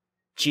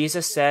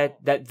 Jesus said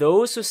that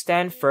those who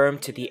stand firm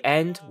to the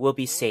end will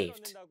be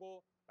saved.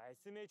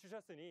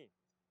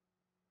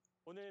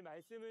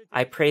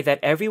 I pray that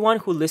everyone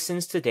who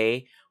listens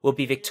today will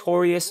be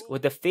victorious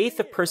with the faith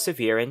of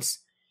perseverance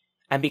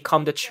and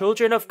become the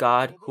children of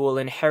God who will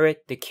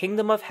inherit the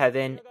kingdom of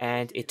heaven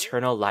and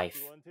eternal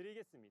life.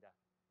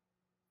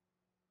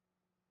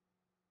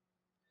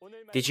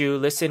 Did you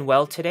listen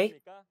well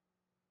today?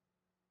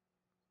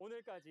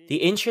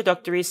 The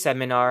introductory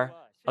seminar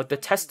of the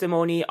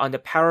testimony on the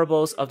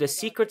parables of the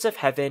secrets of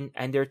heaven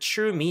and their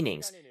true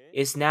meanings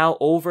is now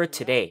over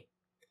today.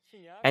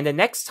 And the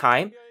next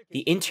time,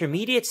 the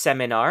intermediate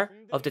seminar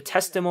of the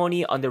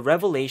testimony on the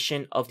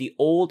revelation of the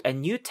Old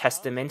and New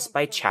Testaments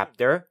by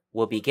chapter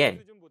will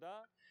begin.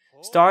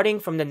 Starting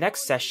from the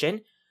next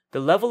session, the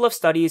level of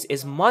studies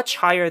is much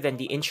higher than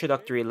the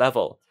introductory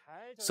level,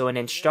 so an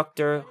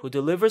instructor who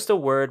delivers the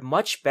word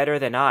much better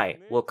than I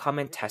will come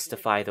and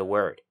testify the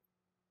word.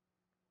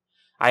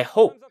 I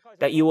hope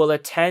that you will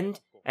attend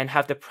and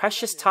have the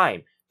precious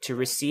time to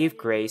receive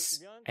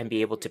grace and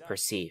be able to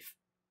perceive.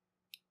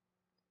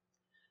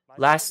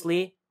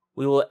 Lastly,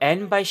 we will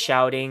end by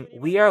shouting,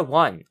 "We are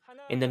one,"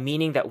 in the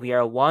meaning that we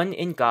are one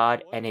in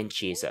God and in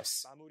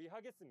Jesus.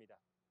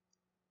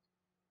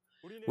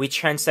 We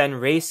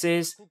transcend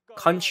races,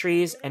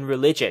 countries, and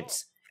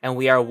religions, and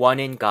we are one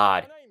in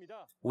God.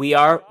 We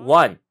are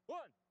one.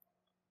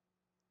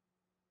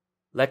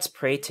 Let's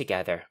pray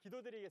together.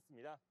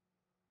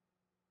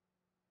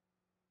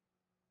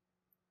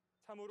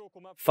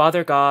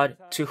 Father God,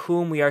 to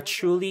whom we are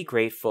truly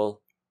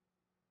grateful,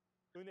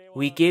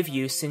 we give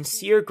you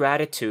sincere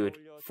gratitude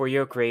for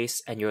your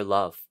grace and your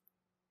love.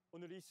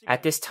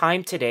 At this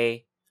time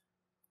today,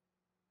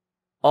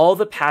 all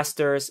the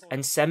pastors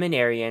and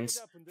seminarians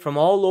from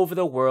all over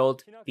the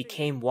world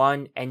became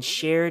one and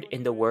shared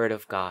in the Word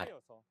of God.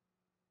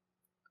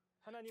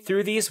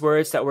 Through these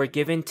words that were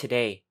given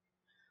today,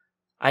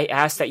 I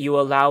ask that you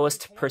allow us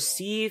to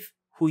perceive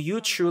who you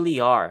truly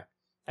are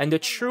and the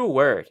true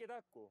Word,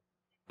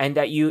 and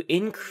that you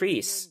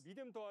increase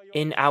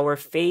in our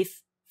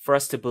faith for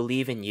us to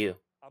believe in you.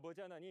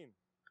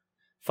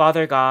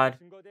 Father God,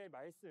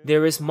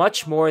 there is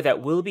much more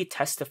that will be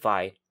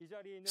testified,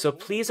 so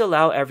please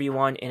allow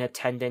everyone in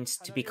attendance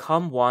to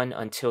become one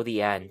until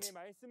the end.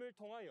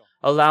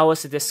 Allow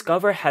us to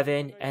discover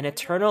heaven and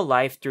eternal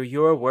life through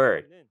your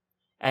word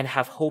and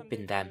have hope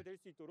in them.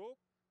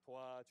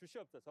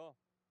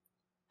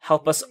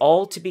 Help us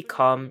all to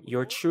become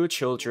your true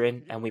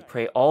children, and we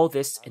pray all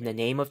this in the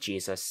name of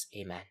Jesus.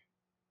 Amen.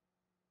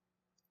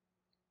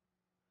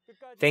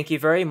 Thank you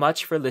very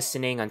much for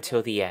listening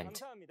until the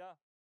end.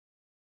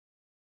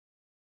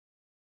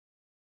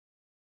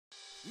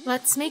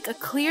 Let's make a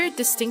clear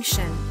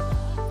distinction.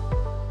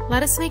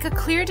 let us make a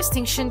clear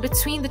distinction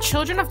between the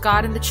children of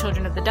God and the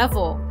children of the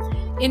devil.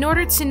 In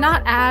order to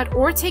not add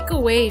or take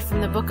away from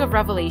the book of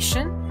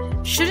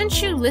Revelation,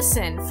 shouldn't you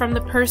listen from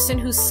the person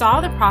who saw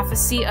the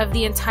prophecy of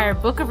the entire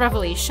book of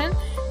Revelation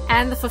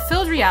and the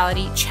fulfilled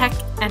reality, check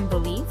and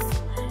believe?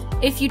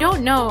 If you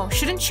don't know,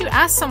 shouldn't you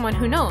ask someone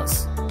who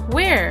knows?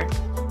 Where?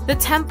 The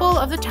temple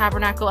of the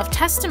tabernacle of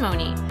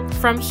testimony,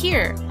 from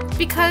here,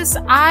 because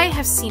I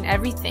have seen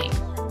everything.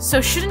 So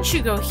shouldn't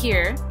you go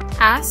here,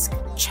 ask,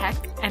 check,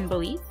 and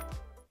believe?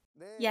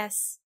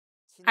 Yes,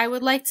 I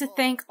would like to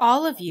thank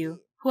all of you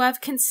who have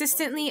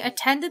consistently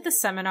attended the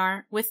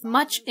seminar with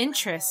much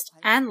interest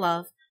and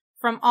love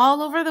from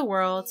all over the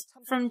world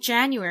from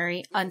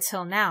January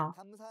until now.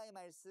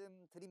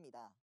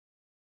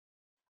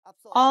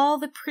 All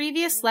the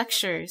previous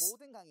lectures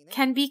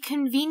can be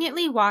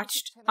conveniently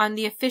watched on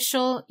the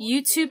official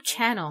YouTube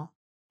channel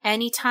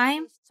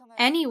anytime,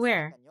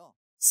 anywhere,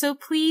 so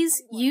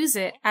please use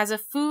it as a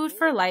food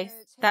for life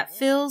that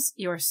fills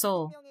your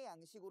soul.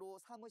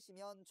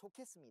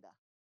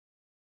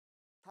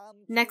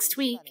 Next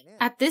week,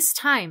 at this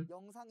time,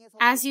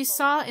 as you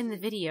saw in the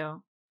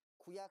video,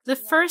 the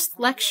first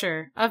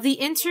lecture of the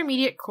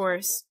intermediate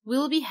course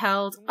will be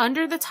held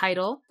under the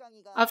title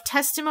of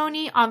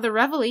Testimony on the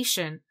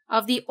Revelation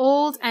of the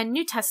Old and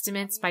New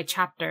Testaments by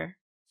chapter.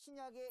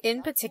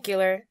 In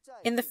particular,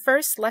 in the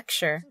first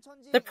lecture,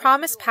 the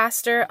promised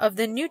pastor of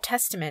the New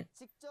Testament,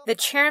 the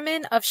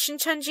chairman of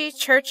Shincheonji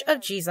Church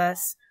of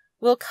Jesus,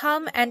 will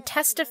come and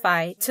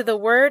testify to the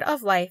word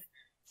of life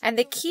and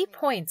the key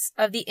points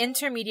of the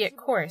intermediate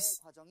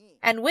course,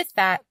 and with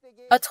that,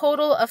 a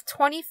total of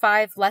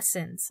 25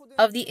 lessons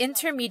of the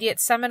intermediate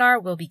seminar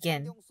will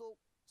begin.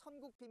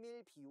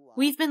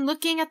 We've been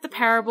looking at the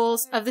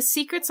parables of the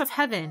secrets of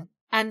heaven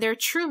and their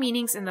true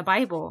meanings in the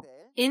Bible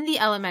in the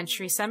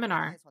elementary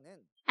seminar,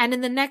 and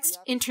in the next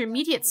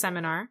intermediate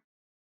seminar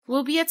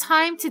will be a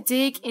time to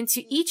dig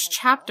into each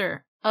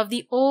chapter of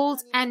the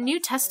Old and New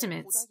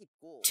Testaments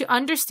to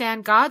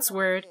understand God's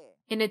Word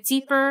in a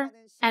deeper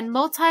and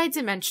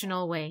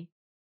multi-dimensional way.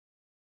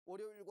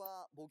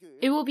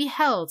 It will be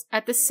held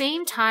at the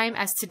same time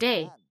as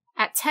today,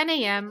 at 10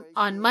 a.m.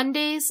 on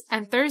Mondays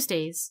and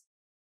Thursdays.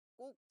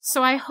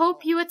 So I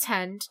hope you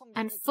attend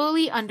and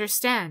fully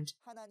understand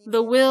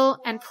the will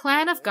and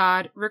plan of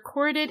God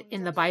recorded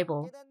in the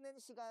Bible.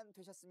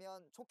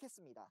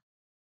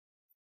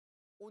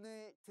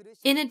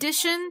 In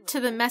addition to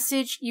the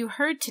message you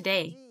heard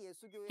today,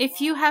 if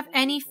you have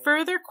any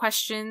further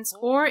questions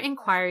or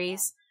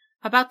inquiries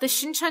about the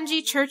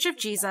Shincheonji Church of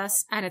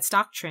Jesus and its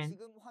doctrine,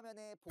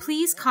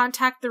 please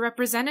contact the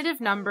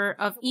representative number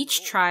of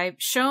each tribe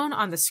shown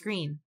on the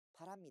screen.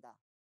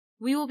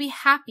 We will be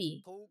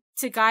happy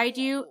to guide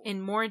you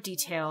in more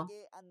detail.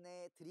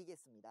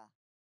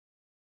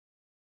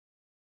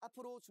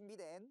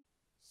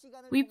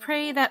 We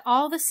pray that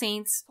all the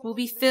saints will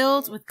be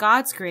filled with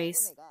God's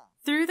grace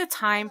through the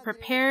time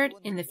prepared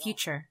in the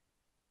future.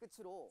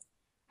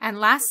 And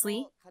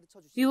lastly,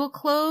 we will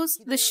close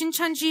the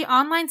Shincheonji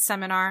online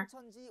seminar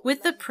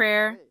with the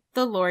prayer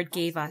the Lord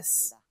gave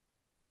us.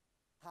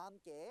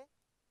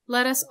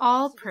 Let us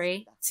all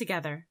pray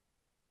together.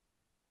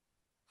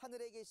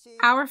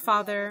 Our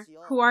Father,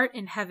 who art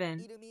in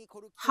heaven,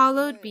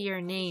 hallowed be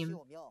your name.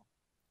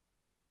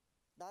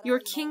 Your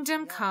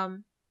kingdom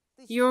come,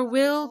 your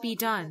will be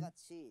done,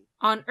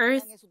 on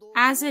earth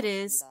as it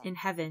is in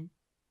heaven.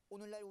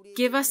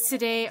 Give us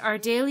today our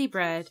daily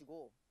bread,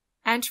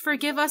 and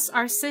forgive us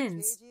our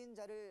sins,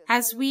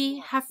 as we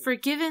have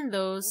forgiven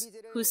those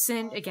who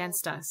sinned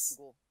against us.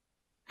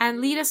 And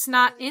lead us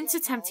not into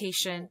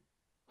temptation,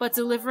 but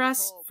deliver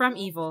us from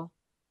evil.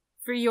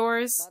 For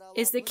yours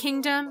is the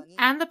kingdom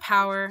and the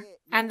power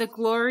and the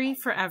glory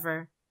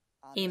forever.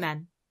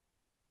 Amen.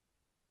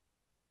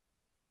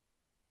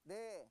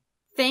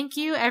 Thank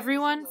you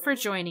everyone for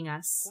joining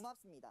us.